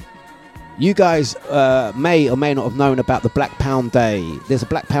 You guys may or may not have known about the Black Pound Day. There's a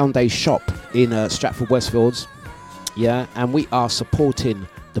Black Pound Day shop in Stratford Westfields. Yeah, and we are supporting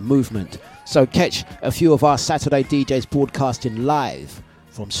the movement. So catch a few of our Saturday DJs broadcasting live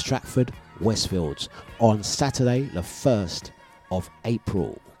from Stratford Westfields on Saturday the 1st of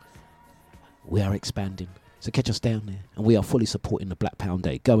April. We are expanding. So catch us down there. And we are fully supporting the Black Pound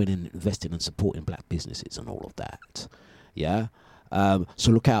Day. Going in, investing and supporting black businesses and all of that. Yeah.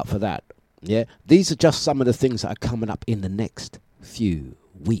 So look out for that. Yeah. These are just some of the things that are coming up in the next few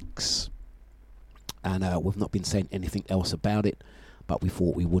weeks. And we've not been saying anything else about it. But we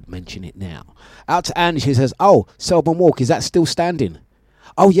thought we would mention it now. Out to Andy, she says, oh, Selborne Walk, is that still standing?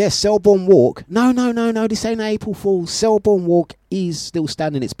 Oh, yes, Selborne Walk. No, this ain't April Fool's. Selborne Walk is still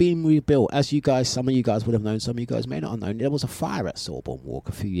standing. It's being rebuilt. As you guys, some of you guys would have known, some of you guys may not have known. There was a fire at Selborne Walk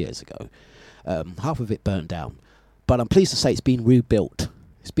a few years ago. Half of it burnt down. But I'm pleased to say it's been rebuilt.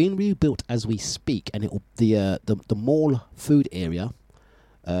 It's being rebuilt as we speak. And the mall food area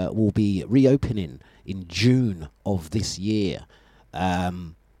will be reopening in June of this year.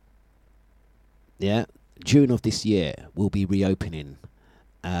 June of this year we'll be reopening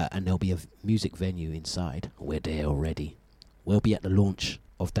and there'll be a music venue inside. We're there already. We'll be at the launch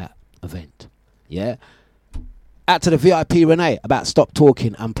of that event. Yeah. Out to the VIP Renee about Stop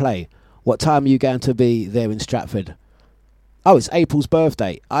Talking and Play. What time are you going to be there in Stratford? Oh, it's April's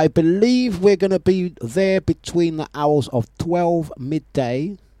birthday. I believe we're going to be there between the hours of 12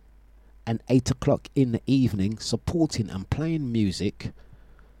 midday and 8 o'clock in the evening, supporting and playing music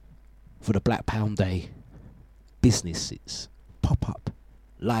for the Black Pound Day businesses. Pop-up,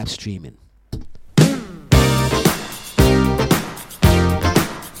 live streaming.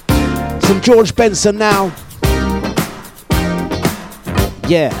 Some George Benson now.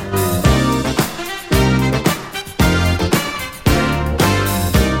 Yeah.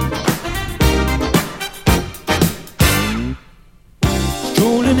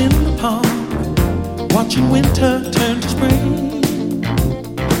 Strolling in the park, watching winter turn to spring.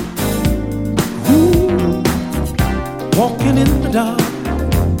 Ooh, walking in the dark,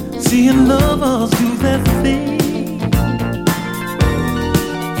 seeing lovers do their thing.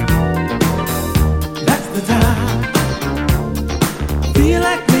 That's the time I feel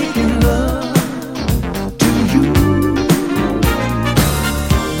like making love to you.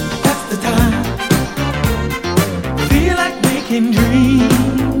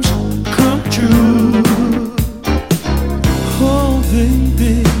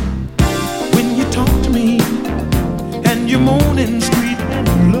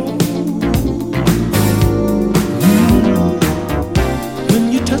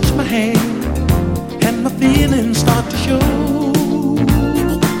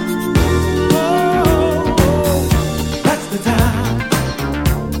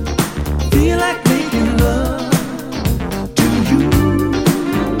 Feel like making love to you.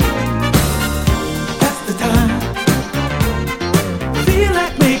 That's the time. Feel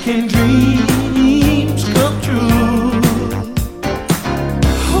like making dreams come true.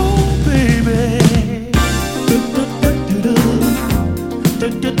 Oh, baby.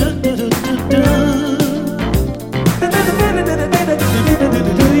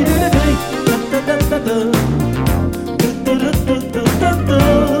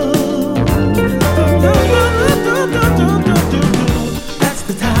 That's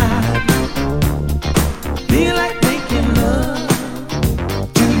the time. Feel like making love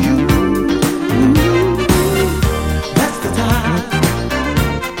to you. That's the time.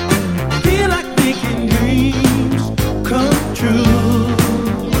 Feel like making dreams come true.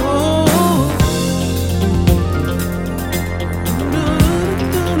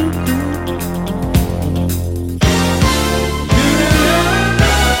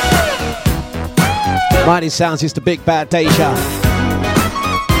 Mighty Sounds is the big bad Deja.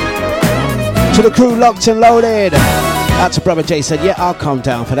 To the crew locked and loaded. Out to brother Jay said, yeah, I'll calm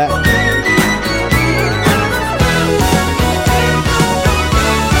down for that.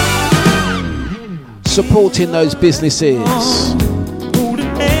 Supporting those businesses.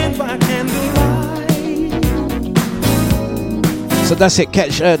 So that's it.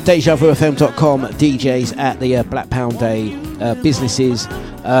 Catch dejavufm.com DJs at the Black Pound Day businesses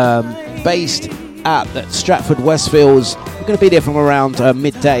based at Stratford Westfields. We're going to be there from around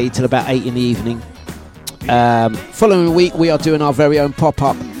midday till about 8 in the evening. Following week, we are doing our very own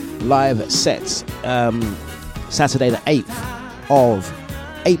pop-up live sets. Saturday the 8th of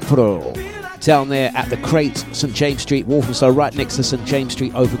April. Down there at the Crate, St James Street, Walthamstow, right next to St James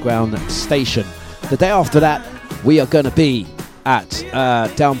Street Overground Station. The day after that, we are going to be at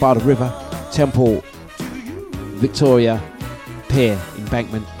down by the river, Temple Victoria Pier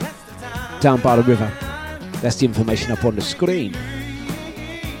Embankment. Down by the river. That's the information up on the screen.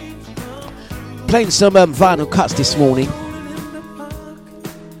 Playing some vinyl cuts this morning.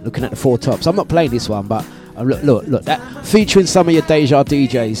 Looking at the Four Tops. I'm not playing this one, but look, that featuring some of your Deja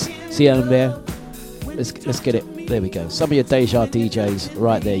DJs. See them there? Let's get it. There we go. Some of your Deja DJs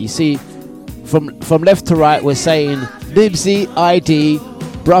right there. You see, from left to right, we're saying Bibsy, ID,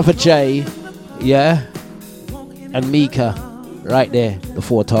 Brother J, yeah, and Mika, right there. The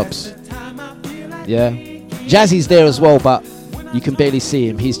Four Tops. Yeah, Jazzy's there as well, but you can barely see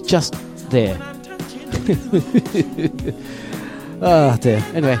him. He's just there. Oh dear.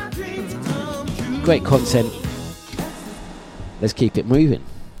 Anyway, great content. Let's keep it moving.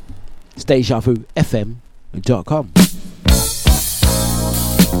 It's dejavufm.com.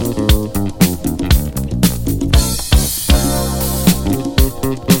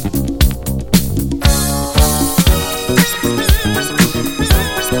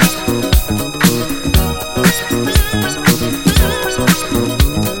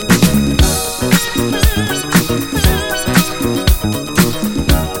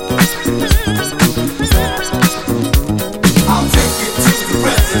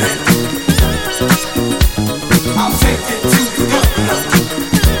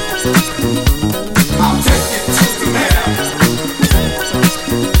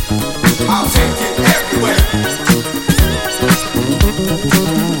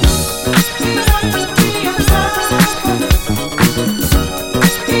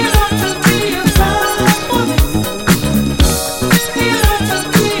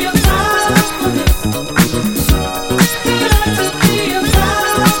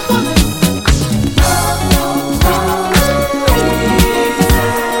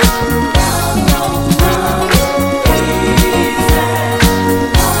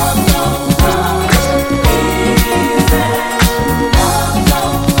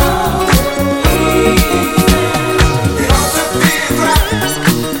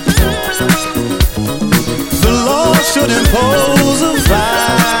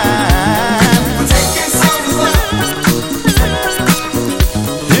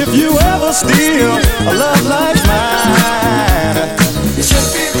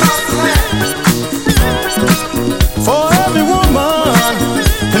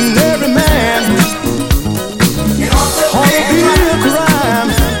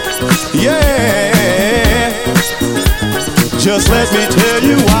 Just let me tell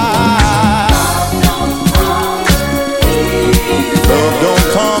you why. Love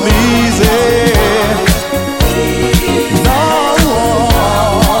don't come easy. No.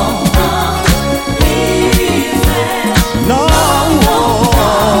 No.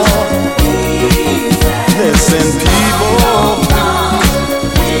 Listen, people,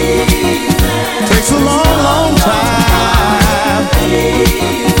 takes a long, long time.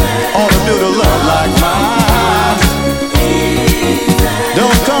 Ought to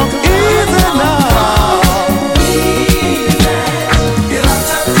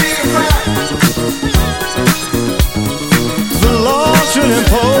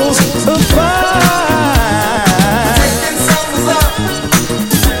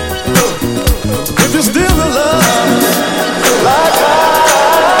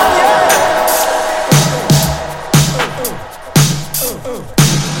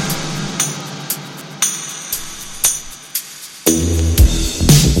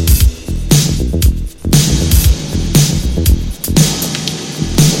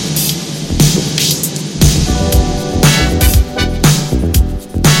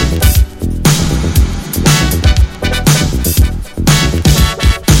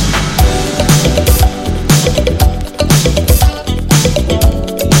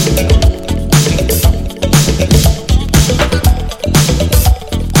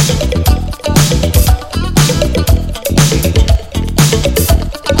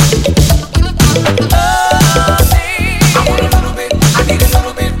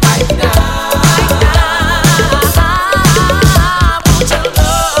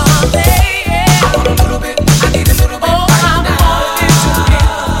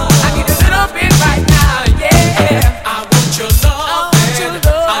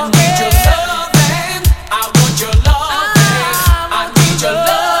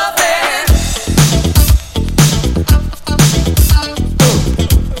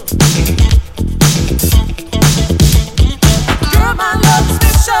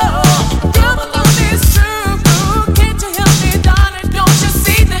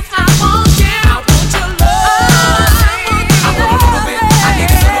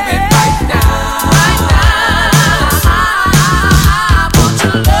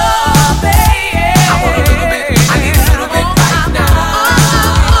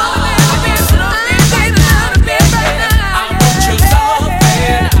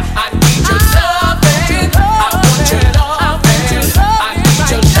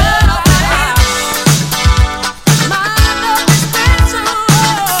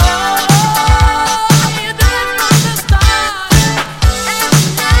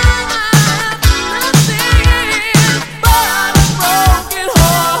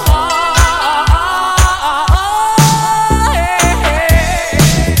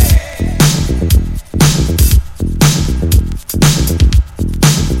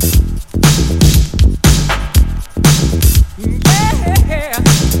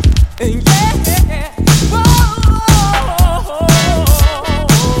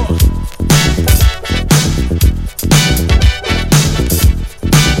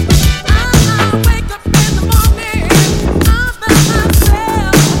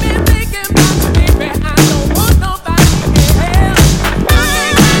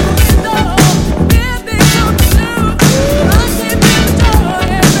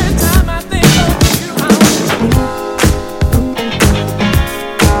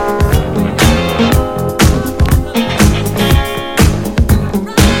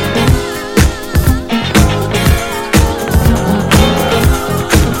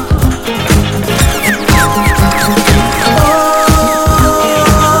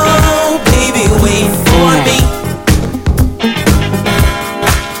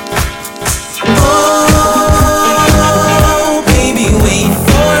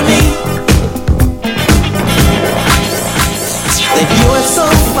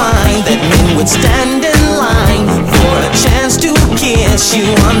kiss you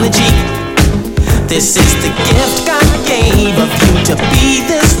on the cheek. This is the gift God gave of you to be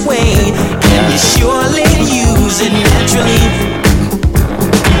this way, and you surely use it naturally.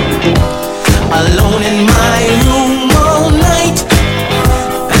 Alone in my room all night,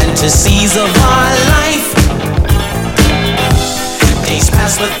 fantasies of our life. Days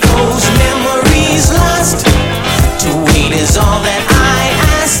pass with those memories lost. To wait is all that I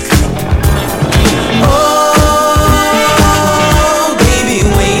ask. Oh, baby,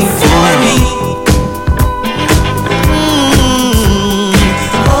 wait for me.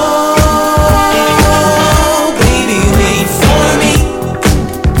 Oh, baby, wait for me.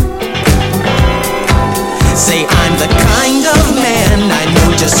 Say I'm the kind of man, I know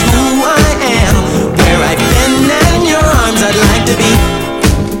just who I am, where I've been and your arms I'd like to be.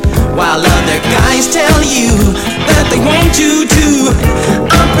 While other guys tell you that they want you to,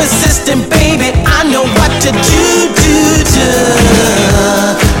 I'm persistent, baby, I know what to do.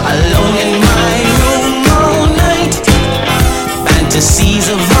 Alone in my room all night, fantasies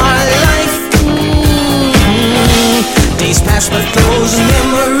of our life. Days pass but those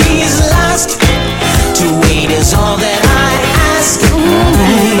memories last. To wait is all that I ask.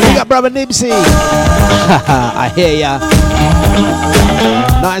 We got brother Nibsy. I hear ya.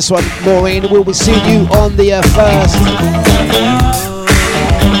 Nice one, Maureen. We'll be seeing you on the 1st.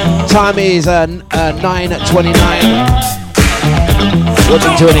 Time is 9:29. We'll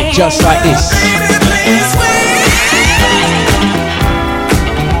be doing it just like this.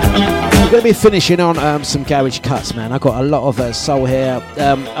 We're going to be finishing on some garage cuts, man. I got a lot of soul here.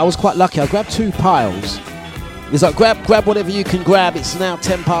 I was quite lucky. I grabbed 2 piles. It's like grab whatever you can grab. It's now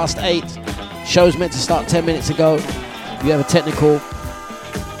 8:10. Show's meant to start 10 minutes ago. You have a technical,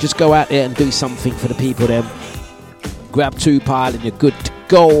 just go out there and do something for the people then. Grab 2 pile and you're good to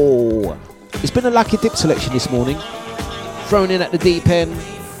go. It's been a lucky dip selection this morning. Thrown in at the deep end,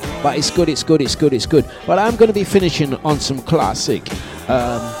 but it's good. But I'm going to be finishing on some classic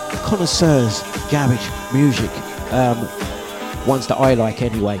connoisseurs garage music, ones that I like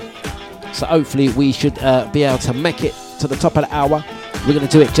anyway. So hopefully we should be able to make it to the top of the hour. We're going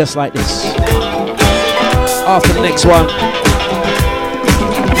to do it just like this. After the next one.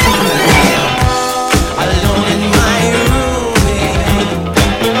 Alone in my room,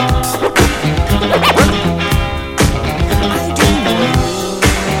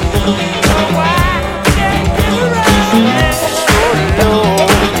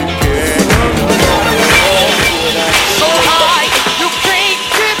 so high you can't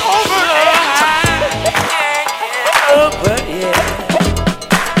get over it.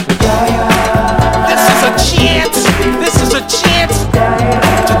 This is a chance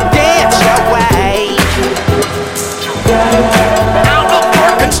to dance your way out of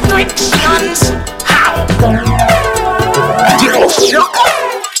your constrictions. How?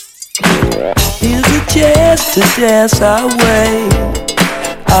 Here's a chance to dance our way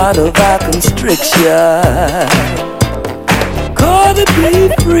out of our constriction. Gonna be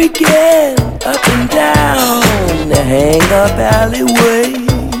freaking up and down the hang-up alleyway.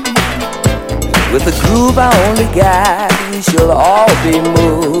 With the groove I only got, we shall all be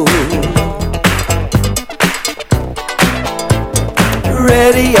moved.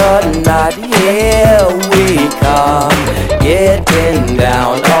 Ready or not, here we come, getting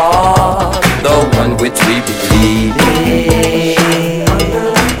down on the one which we believe in.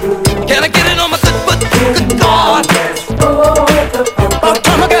 Can I get it on my good foot? Good God! I'm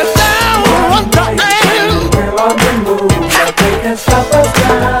gonna get down on time.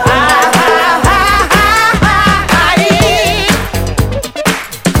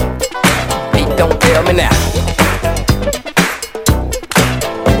 Hey, don't tell me now.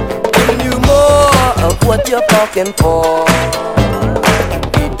 Giving you more of what you're fucking for.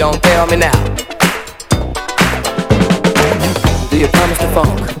 Hey, don't tell me now. Do you promise the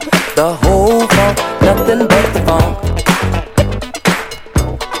funk? The whole funk, nothing but the funk.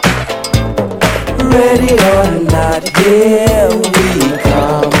 Ready or not, here we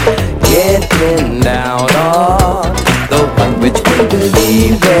come, getting down on the one which we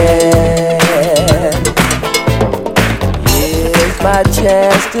believe in. Here's my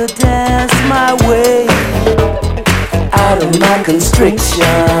chance to dance my way out of my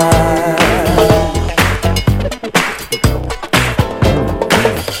constriction.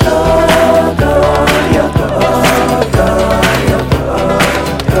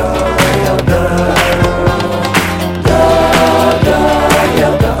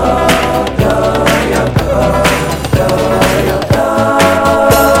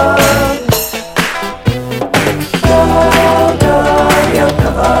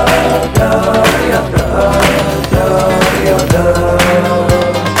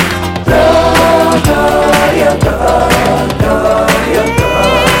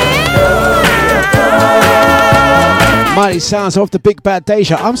 sounds of the Big Bad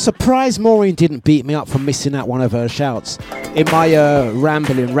Deja. I'm surprised Maureen didn't beat me up for missing out one of her shouts in my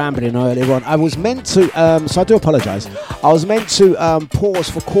rambling earlier on. I was meant to, so I do apologise. I was meant to pause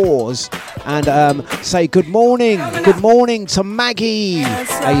for cause and say good morning to Maggie.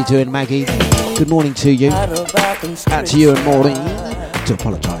 How you doing, Maggie? Good morning to you. Out to you and Maureen. I do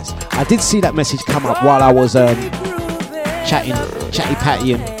apologise. I did see that message come up while I was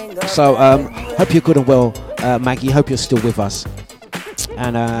chatty-pattying. So hope you're good and well, Maggie. Hope you're still with us.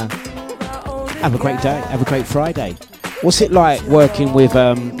 And have a great day. Have a great Friday. What's it like working with...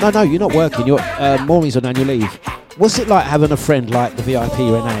 No, you're not working. You're Maureen's on annual leave. What's it like having a friend like the VIP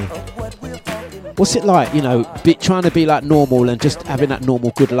Renee? What's it like, trying to be like normal and just having that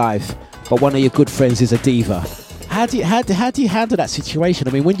normal good life, but one of your good friends is a diva? How do you handle that situation?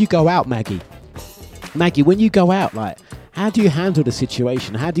 I mean, when you go out, Maggie, when you go out, like, how do you handle the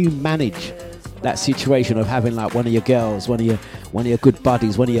situation? How do you manage that situation of having like one of your girls, one of your good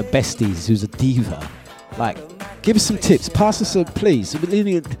buddies, one of your besties who's a diva? Like, give us some tips. Pass us some, please.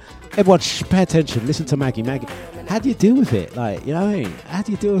 Everyone, pay attention. Listen to Maggie. Maggie, how do you deal with it? Like, you know what I mean? How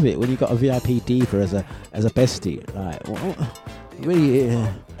do you deal with it when you got a VIP diva as a bestie? Like, really?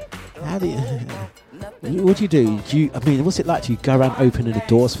 How do you? What do you do? What's it like? Do you go around opening the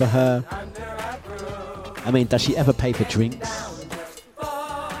doors for her? I mean, does she ever pay for drinks?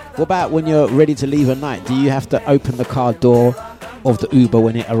 What about when you're ready to leave at night? Do you have to open the car door of the Uber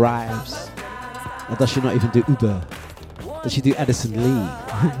when it arrives? Or does she not even do Uber? Does she do Addison Lee?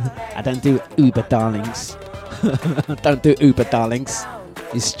 I don't do Uber, darlings. Don't do Uber, darlings.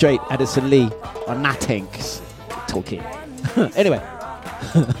 It's straight Addison Lee or nothing. Talking. Anyway,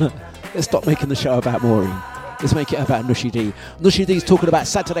 let's stop making the show about Maureen. Let's make it about Nushi D. Nushi D's talking about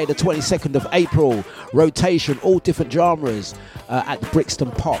Saturday the 22nd of April. Rotation, all different genres at the Brixton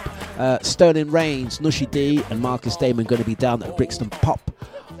Pop. Sterling Reigns, Nushi D and Marcus Damon going to be down at the Brixton Pop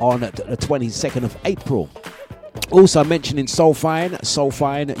on the 22nd of April. Also mentioning Soul Fine,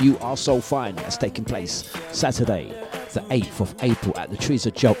 You Are So Fine. That's taking place Saturday the 8th of April at the Trees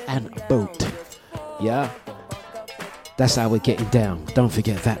of Joe and Boat. Yeah? That's how we're getting down. Don't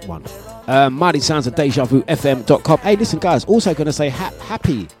forget that one. Mighty sounds of dejavufm.com. Hey, listen, guys, also going to say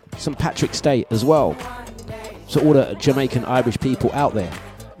happy St. Patrick's Day as well. So all the Jamaican Irish people out there.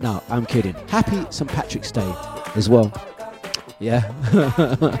 No, I'm kidding. Happy St. Patrick's Day as well. Yeah.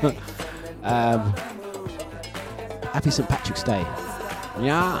 Happy St. Patrick's Day.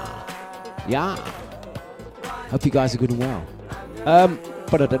 Yeah. Hope you guys are good and well.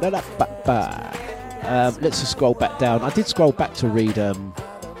 Let's just scroll back down. I did scroll back to read...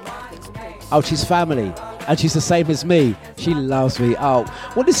 Oh, she's family. And she's the same as me. She loves me. Oh,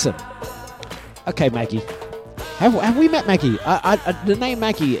 well, listen. Okay, Maggie. Have we met Maggie? The name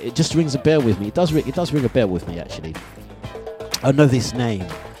Maggie, it just rings a bell with me. It does ring a bell with me, actually. I know this name,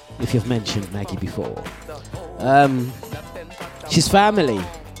 if you've mentioned Maggie before. She's family.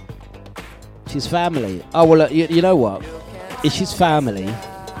 She's family. Oh, well, you know what? If she's family,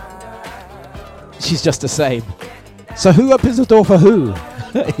 she's just the same. So who opens the door for who?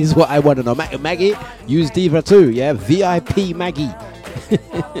 Is what I want to know. Maggie, use Diva too, yeah? VIP Maggie.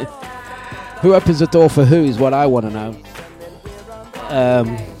 Who opens the door for who is what I want to know.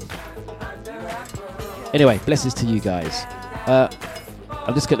 Anyway, blessings to you guys.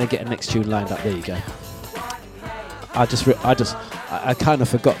 I'm just going to get a next tune lined up. There you go. I kind of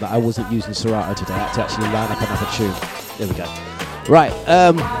forgot that I wasn't using Serato today. I had to actually line up another tune. There we go. Right.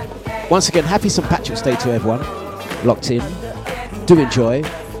 Once again, happy St. Patrick's Day to everyone. Locked in. Do enjoy.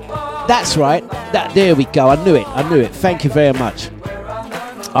 That's right. There we go. I knew it. Thank you very much.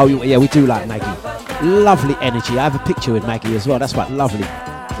 Oh yeah, we do like Maggie. Lovely energy. I have a picture with Maggie as well. That's right. Lovely.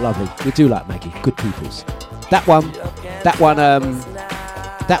 We do like Maggie. Good peoples. That one.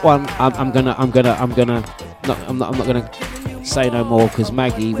 I'm not gonna say no more because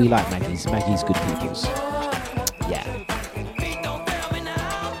Maggie. We like Maggie's. Maggie's good peoples. Yeah.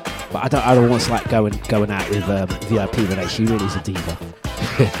 But I don't want to like going out with VIP Renee. She really is a diva.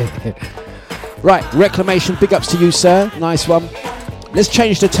 Right, Reclamation, big ups to you, sir. Nice one. Let's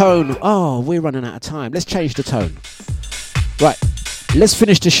change the tone. Oh, we're running out of time. Let's change the tone. Right, let's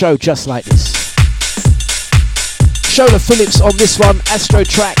finish the show just like this. Shoulder Phillips on this one, Astro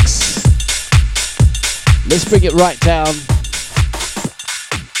Tracks. Let's bring it right down.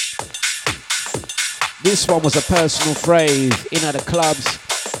 This one was a personal fave in at the clubs.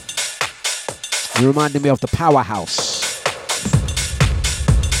 It reminded me of the Powerhouse.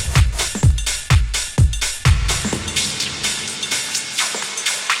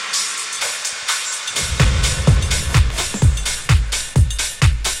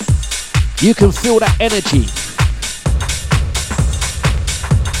 You can feel that energy.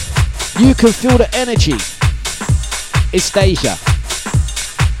 You can feel the energy. It's Deja.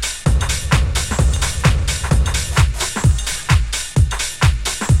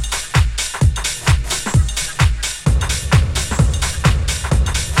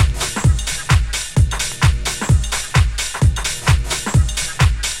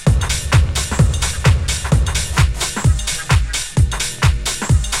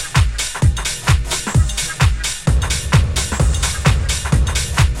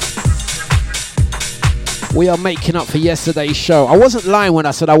 We are making up for yesterday's show. I wasn't lying when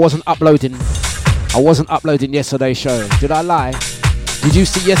I said I wasn't uploading. I wasn't uploading yesterday's show. Did I lie? Did you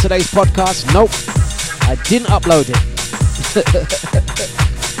see yesterday's podcast? Nope. I didn't upload it.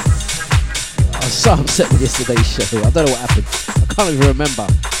 I was so upset with yesterday's show. I don't know what happened. I can't even remember.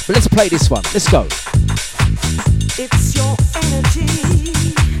 But let's play this one. Let's go. It's your energy.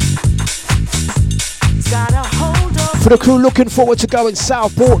 Got a hold of For the crew looking forward to going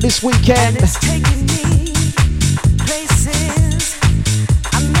Southport this weekend. and it's taking me places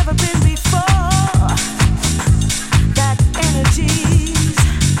I've never been before. That energy's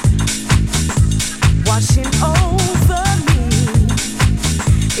washing over me.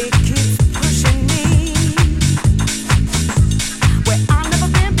 It keeps pushing me where I've never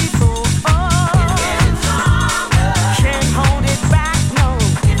been before. Can't hold it back, no.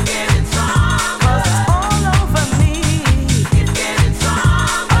 'Cause it's all over me.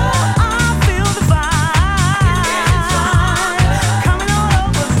 Oh, I feel the vibe coming all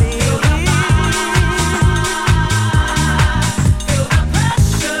over me. Feel the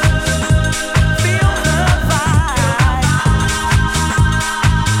pressure. Feel the vibe.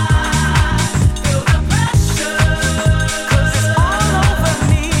 Feel the pressure. 'Cause it's all over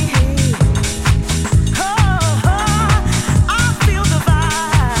me. Oh, I feel the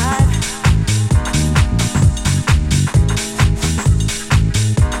vibe.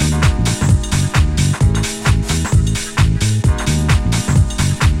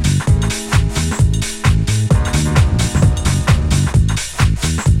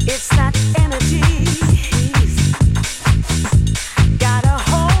 It's that energy. Got a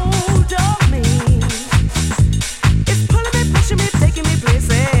hold of me. It's pulling me, pushing me, taking me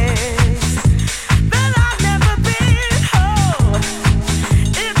places that I've never been. Oh,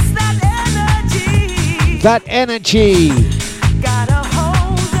 it's that energy. That energy. Got a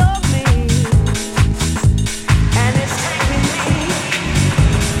hold of me, and it's taking me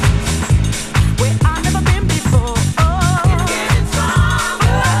where I've never been before. Oh, I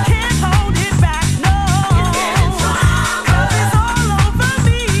can't hold it back, no. 'Cause it's all over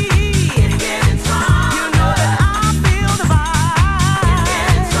me. You know that I feel the vibe,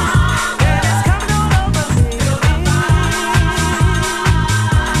 and it's coming all over me.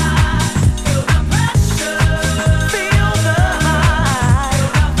 Feel the pressure. Feel the vibe.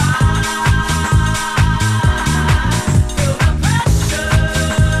 Feel the pressure.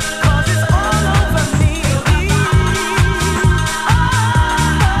 'Cause it's all over me.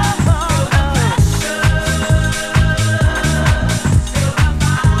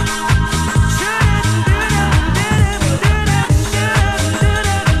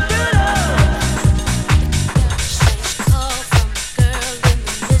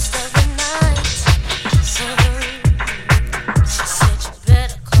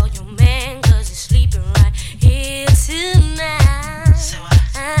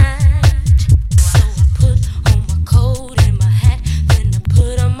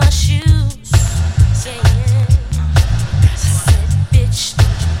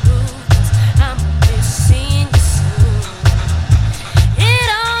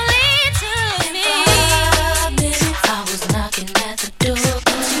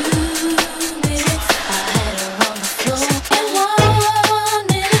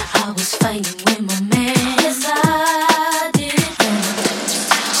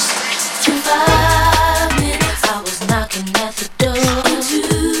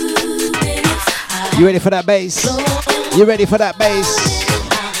 You ready for that bass? You ready for that bass?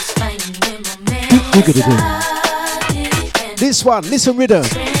 This one, listen rhythm.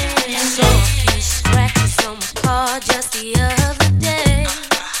 Just the other day.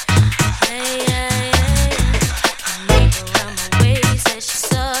 Around my waist, said she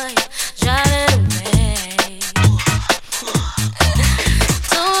saw him driving away.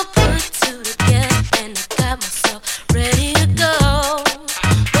 So I put two together and I got myself ready to go.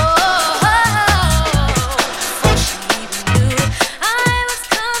 Before she even knew it, I was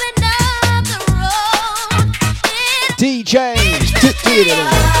coming down the road. DJ.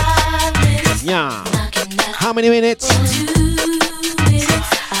 Yeah. How many minutes? 2 minutes,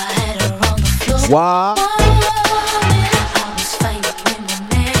 I had her on the floor. Wow. I was fighting with my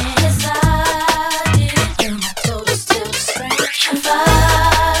man. Yes, I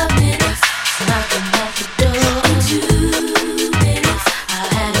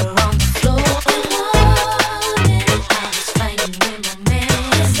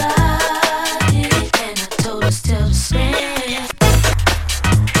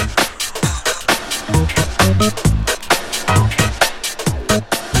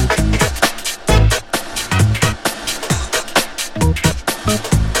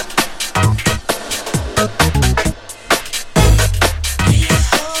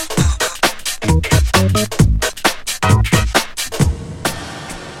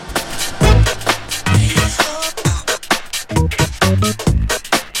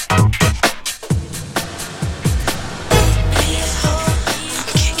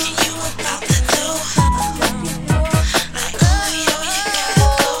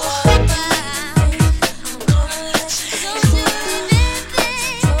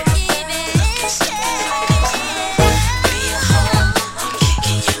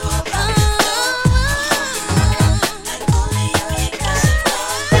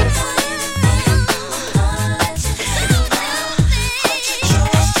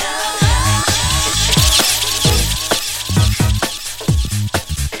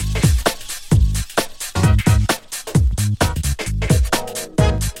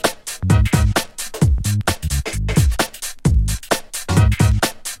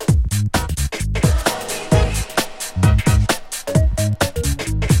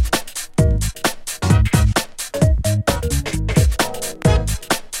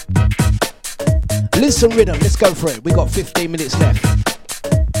bass and rhythm. Let's go for it. We got 15 minutes left.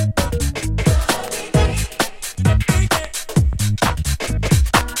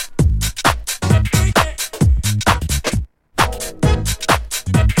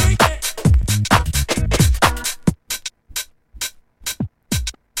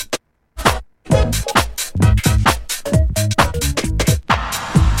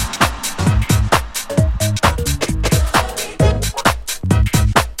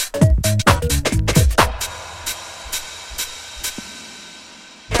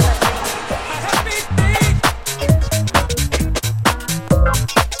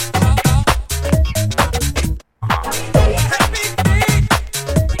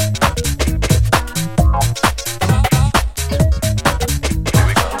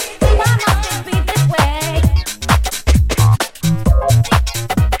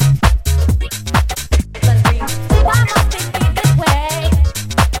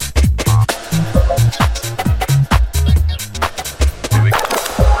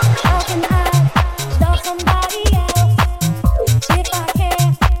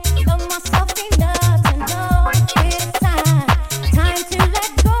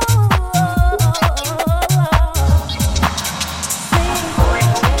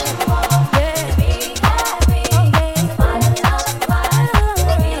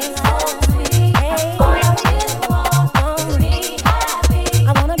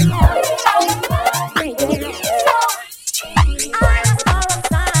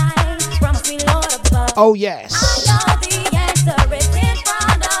 Oh yes.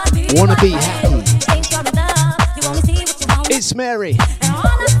 Wanna be happy. It's Mary.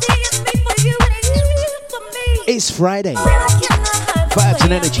 It's Friday. Vibes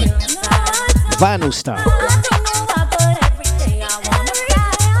and energy. Vinyl style.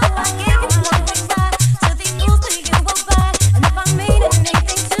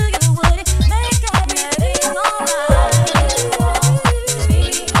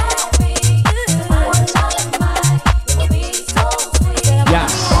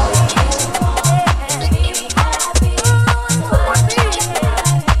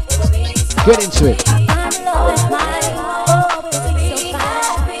 Get into it.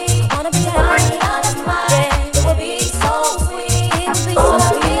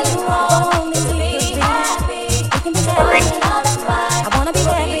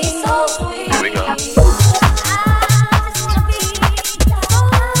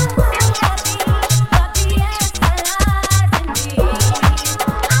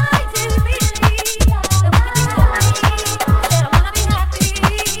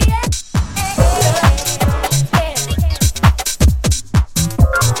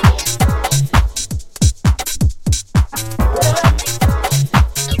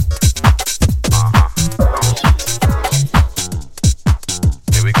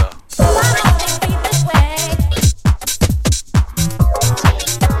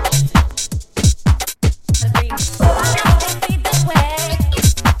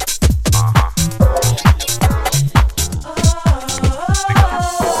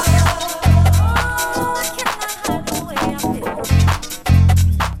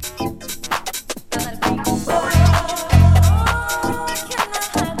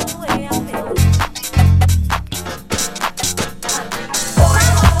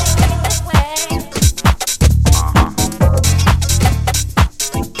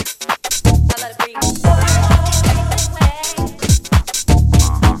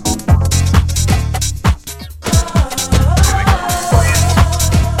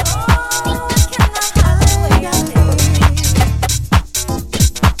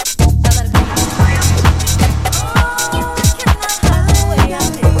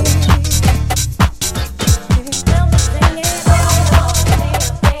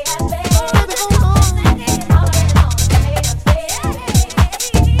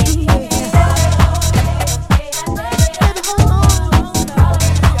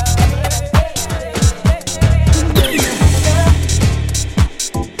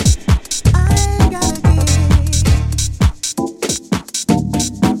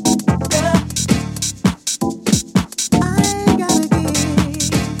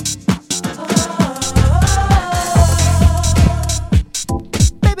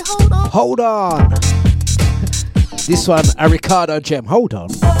 Hold on. This one, a Ricardo gem. Hold on.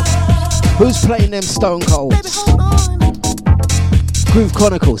 Who's playing them Stone Colds? Groove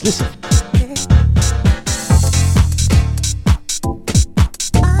Chronicles. Listen.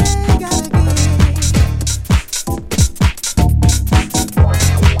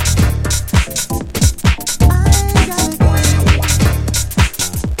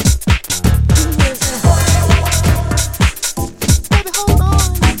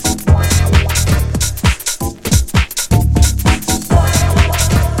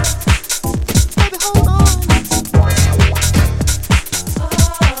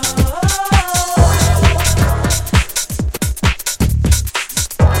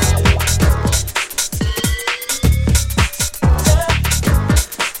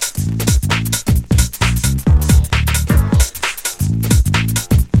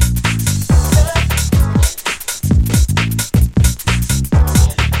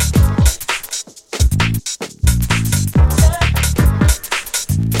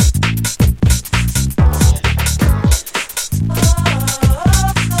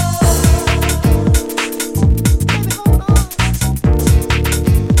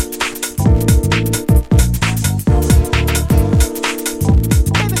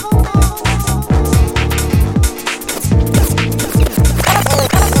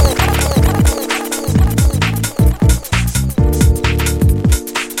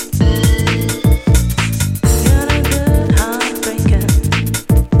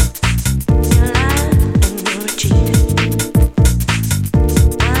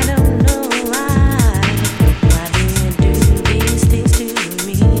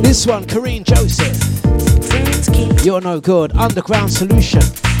 This one, Kareen Joseph. You're no good. Underground Solution.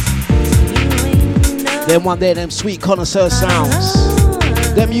 Them one there, them sweet connoisseur sounds.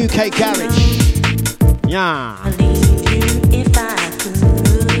 Them UK garage. Yeah.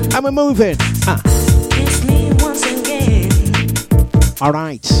 And we're moving.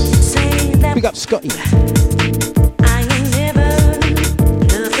 Alright. Big up Scotty.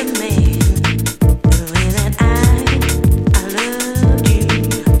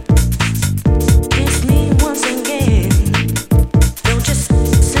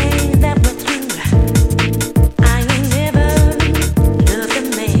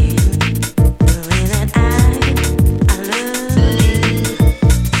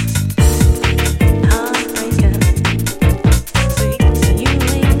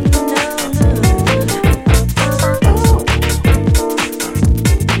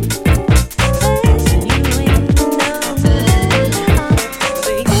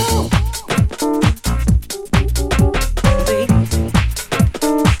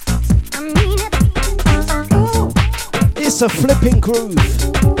 A flipping groove.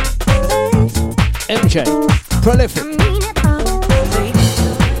 MJ, prolific.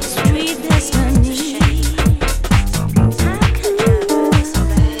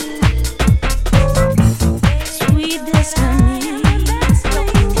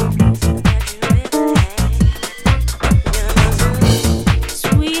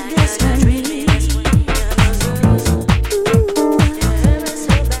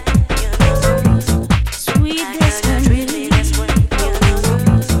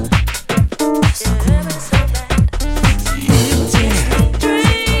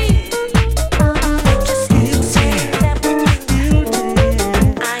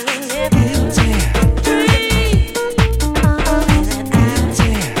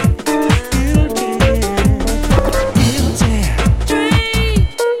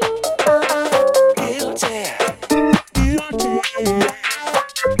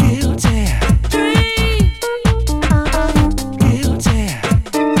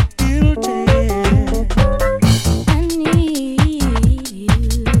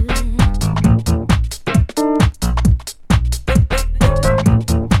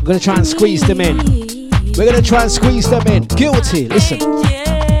 We're gonna try and squeeze them in. We're gonna try and squeeze them in. Guilty, listen.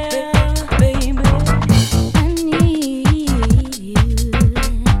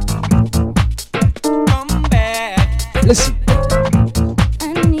 Listen.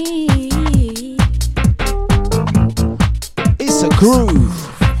 It's a groove.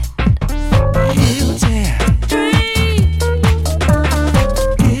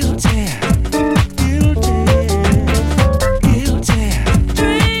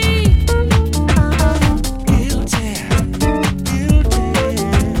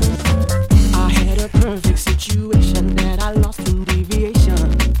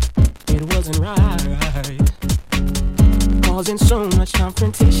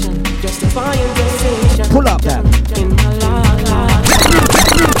 Pull up that.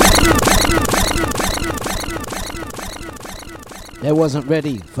 They wasn't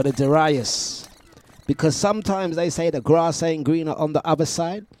ready for the Darius. Because sometimes they say the grass ain't greener on the other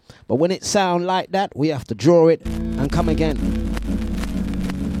side. But when it sound like that, we have to draw it and come again.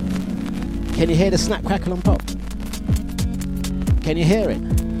 Can you hear the snap, crackle and pop? Can you hear it?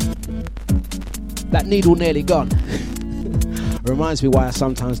 That needle nearly gone. Reminds me why I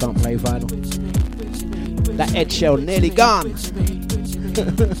sometimes don't play vinyl. That eggshell nearly gone.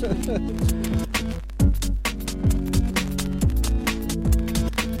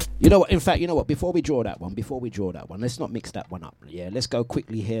 You know what? In fact, you know what? Before we draw that one, let's not mix that one up. Yeah, let's go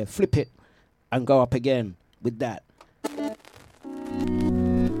quickly here, flip it, and go up again with that.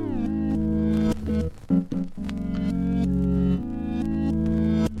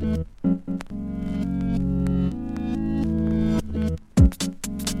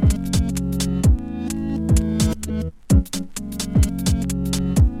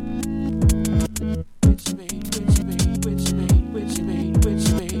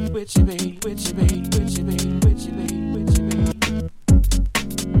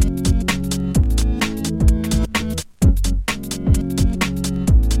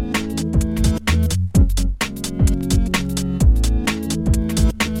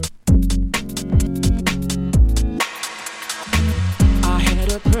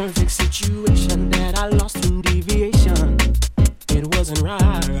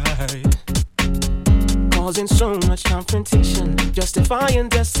 Justifying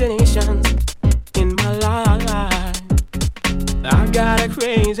destinations in my life. I got a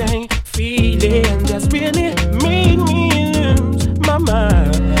crazy feeling that's really made me lose my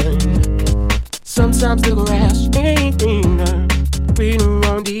mind. Sometimes the grass ain't greener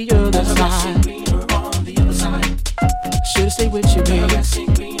on the other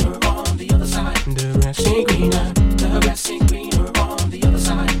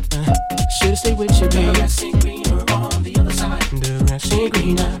stay with you, baby. The grass ain't greener on the other side. The grass ain't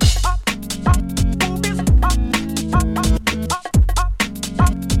greener.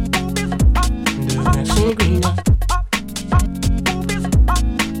 The grass ain't greener.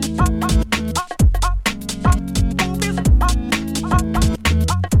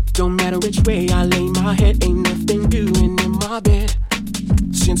 Don't matter which way I lay my head, ain't nothing doing in my bed.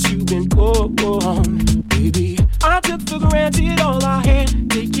 Since you've been gone, baby, I took for granted all I had.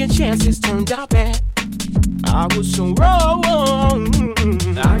 Taking chances turned out bad. I was so wrong.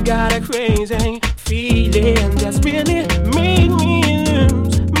 I got a crazy feeling that's really made me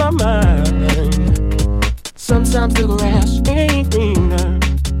lose my mind. Sometimes the grass ain't greener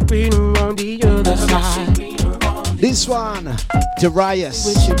on the other side. This one,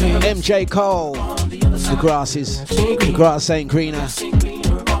 Darius, MJ Cole. The grass ain't greener.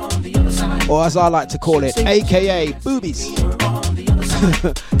 Or as I like to call it, AKA boobies.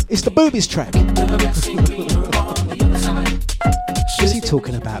 It's the boobies track. What's he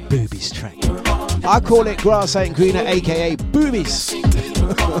talking about, boobies track? I call it grass ain't greener, AKA boobies.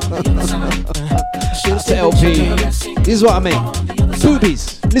 That's the LP. This is what I mean.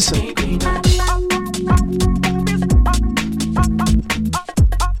 Boobies. Listen.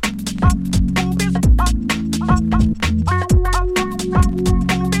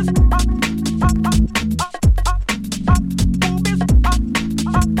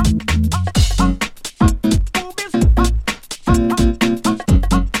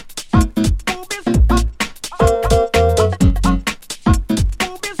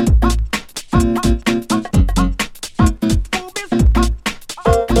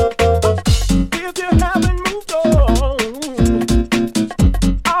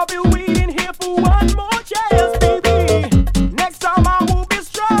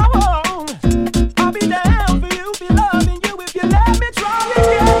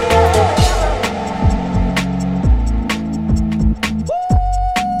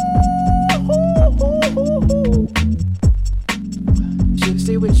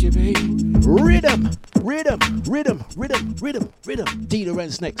 D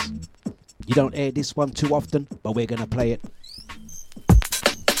Lorenz next. You don't hear this one too often, but we're gonna play it.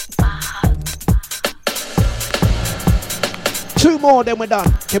 Two more, then we're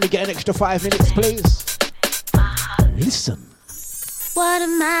done. Can we get an extra 5 minutes, please? Listen. What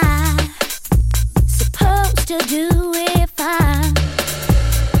am I supposed to do if I'm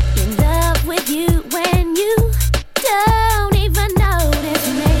in love with you when you don't even notice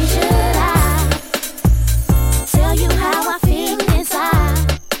me? Should I tell you how I feel inside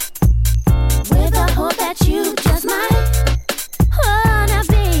with the hope that you just might wanna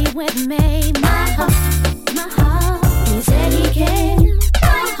be with me? My heart, he said he can.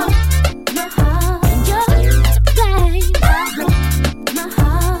 My heart, and you're to blame. My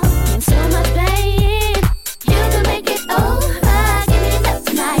heart, in so much pain. You can make it over, give it up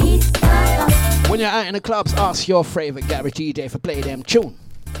tonight. When you're out in the clubs, ask your favourite garage DJ for play them tune.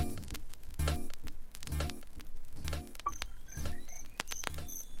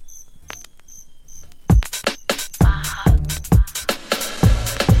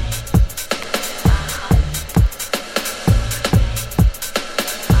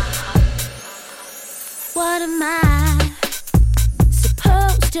 What am I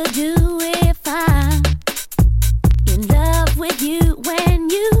supposed to do if I'm in love with you when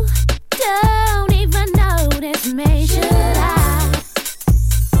you don't even notice me? Should I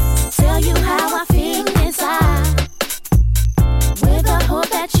tell you how I feel inside with the hope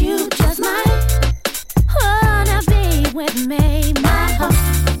that you just might wanna be with me? My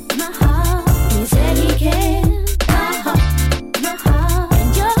heart, he said he can. My heart,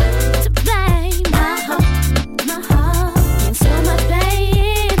 and you're to blame. My heart, in so much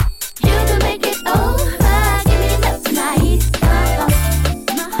pain.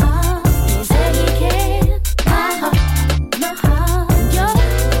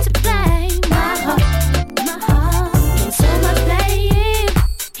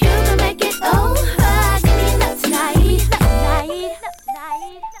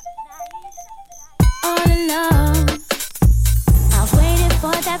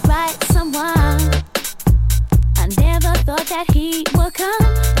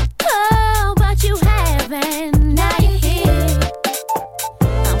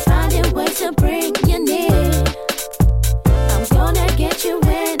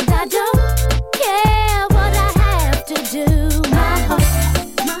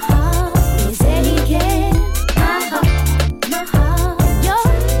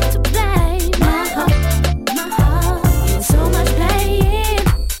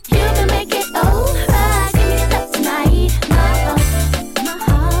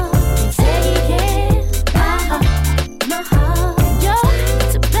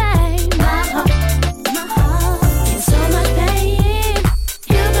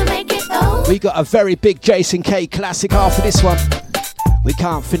 a very big Jason K classic after this one. We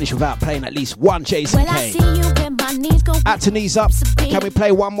can't finish without playing at least one Jason K. At to knees up. Can we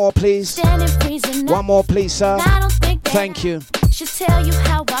play one more, please? One more, please, sir. Thank you.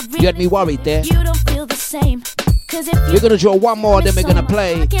 You had me worried there. We're gonna draw one more, then we're gonna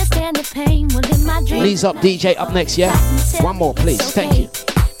play Knees Up DJ up next, yeah? One more, please. Thank you.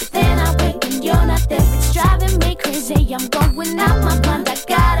 Then I wake and you're not there. It's driving me crazy. I'm going out my mind. I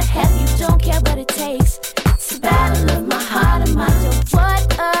gotta have you. Don't care what it takes. It's a battle of my heart and mind. So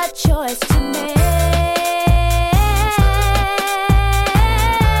what a choice to make.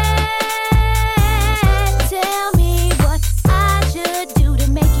 Tell me what I should do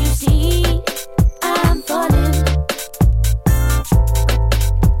to make you see I'm falling.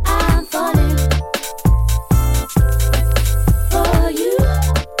 I'm falling for you.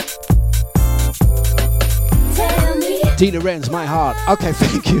 D. Lorenz, my heart. Okay,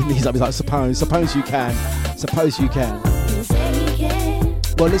 thank you. He's like, suppose you can. Suppose you can.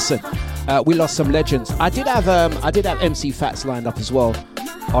 Well, listen, we lost some legends. I did have MC Fats lined up as well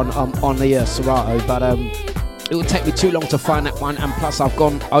on the Serato, but it would take me too long to find that one, and plus I've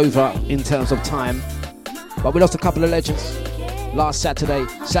gone over in terms of time. But we lost a couple of legends last Saturday.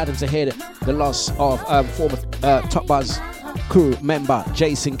 Saddened to hear the loss of former Top Buzz crew member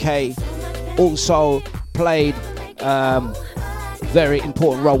Jason K. Also played very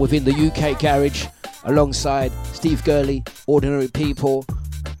important role within the UK garage alongside Steve Gurley, Ordinary People,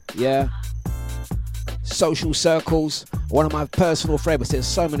 yeah, Social Circles, one of my personal favourites. There's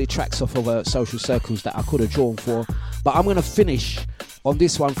so many tracks off of Social Circles that I could have drawn for, but I'm going to finish on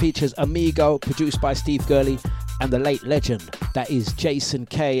this one. Features Amigo, produced by Steve Gurley, and the late legend that is Jason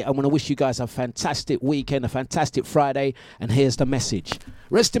K. I want to wish you guys a fantastic weekend, a fantastic Friday, and here's the message.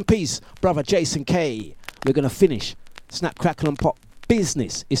 Rest in peace, brother Jason K. We're going to finish Snap, Crackle and Pop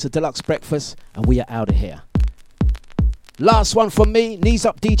business. It's a Dlux breakfast, and we are out of here. Last one from me. Knees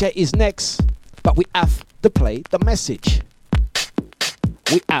Up DJ is next, but we have to play the message.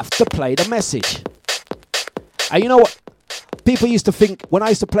 We have to play the message. And you know what? People used to think, when I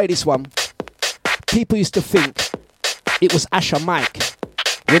used to play this one, people used to think it was Asher Mike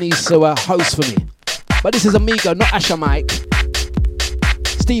when he used to host for me. But this is Amigo, not Asher Mike.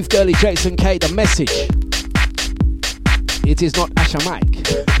 Steve Gurley, Jason K, the message. It is not Asher Mike.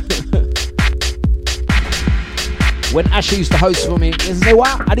 When Asher used to host for me, he say,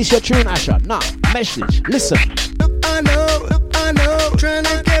 what? Are this your tune, Asher? Nah, message. Listen. I know, trying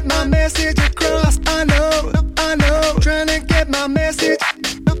to get my message across. I know, trying to get my message.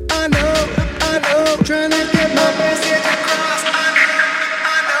 I know, trying to get my message across. I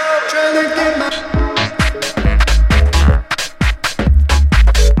know, trying to get my.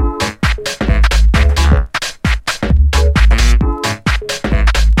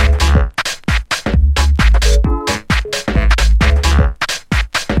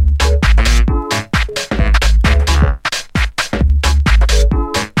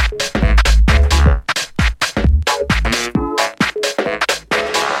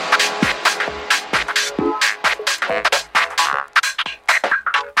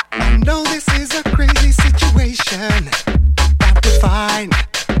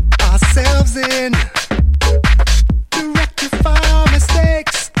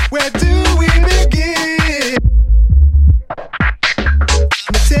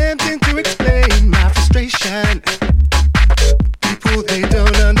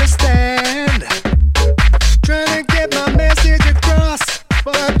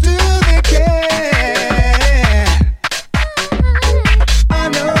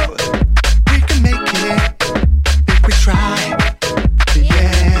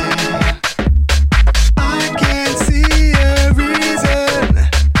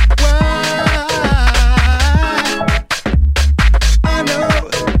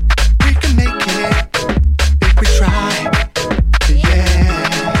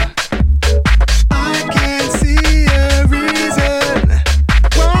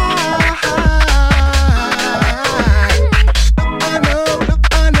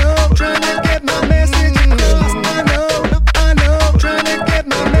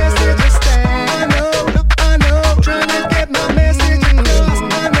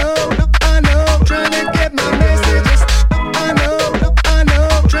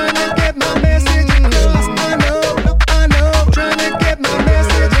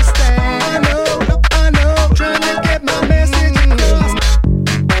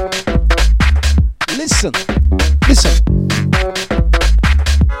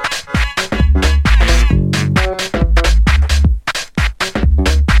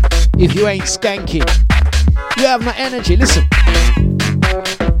 If you ain't skanking, you have no energy. Listen.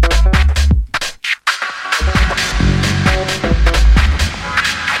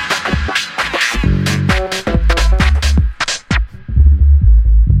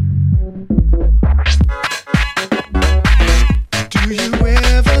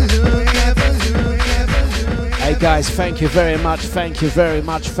 Thank you very much. Thank you very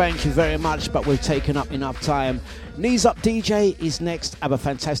much. Thank you very much. But we've taken up enough time. Knees Up DJ is next. Have a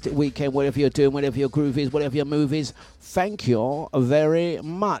fantastic weekend. Whatever you're doing, whatever your groove is, whatever your move is. Thank you very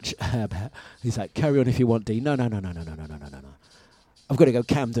much. He's like, carry on if you want, D. No. I've got to go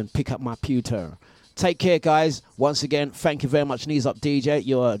Camden, pick up my pewter. Take care, guys. Once again, thank you very much, Knees Up DJ.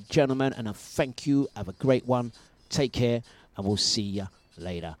 You're a gentleman, and a thank you. Have a great one. Take care, and we'll see you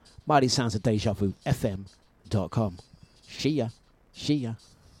later. Mighty sounds of dejavufm.com. See ya.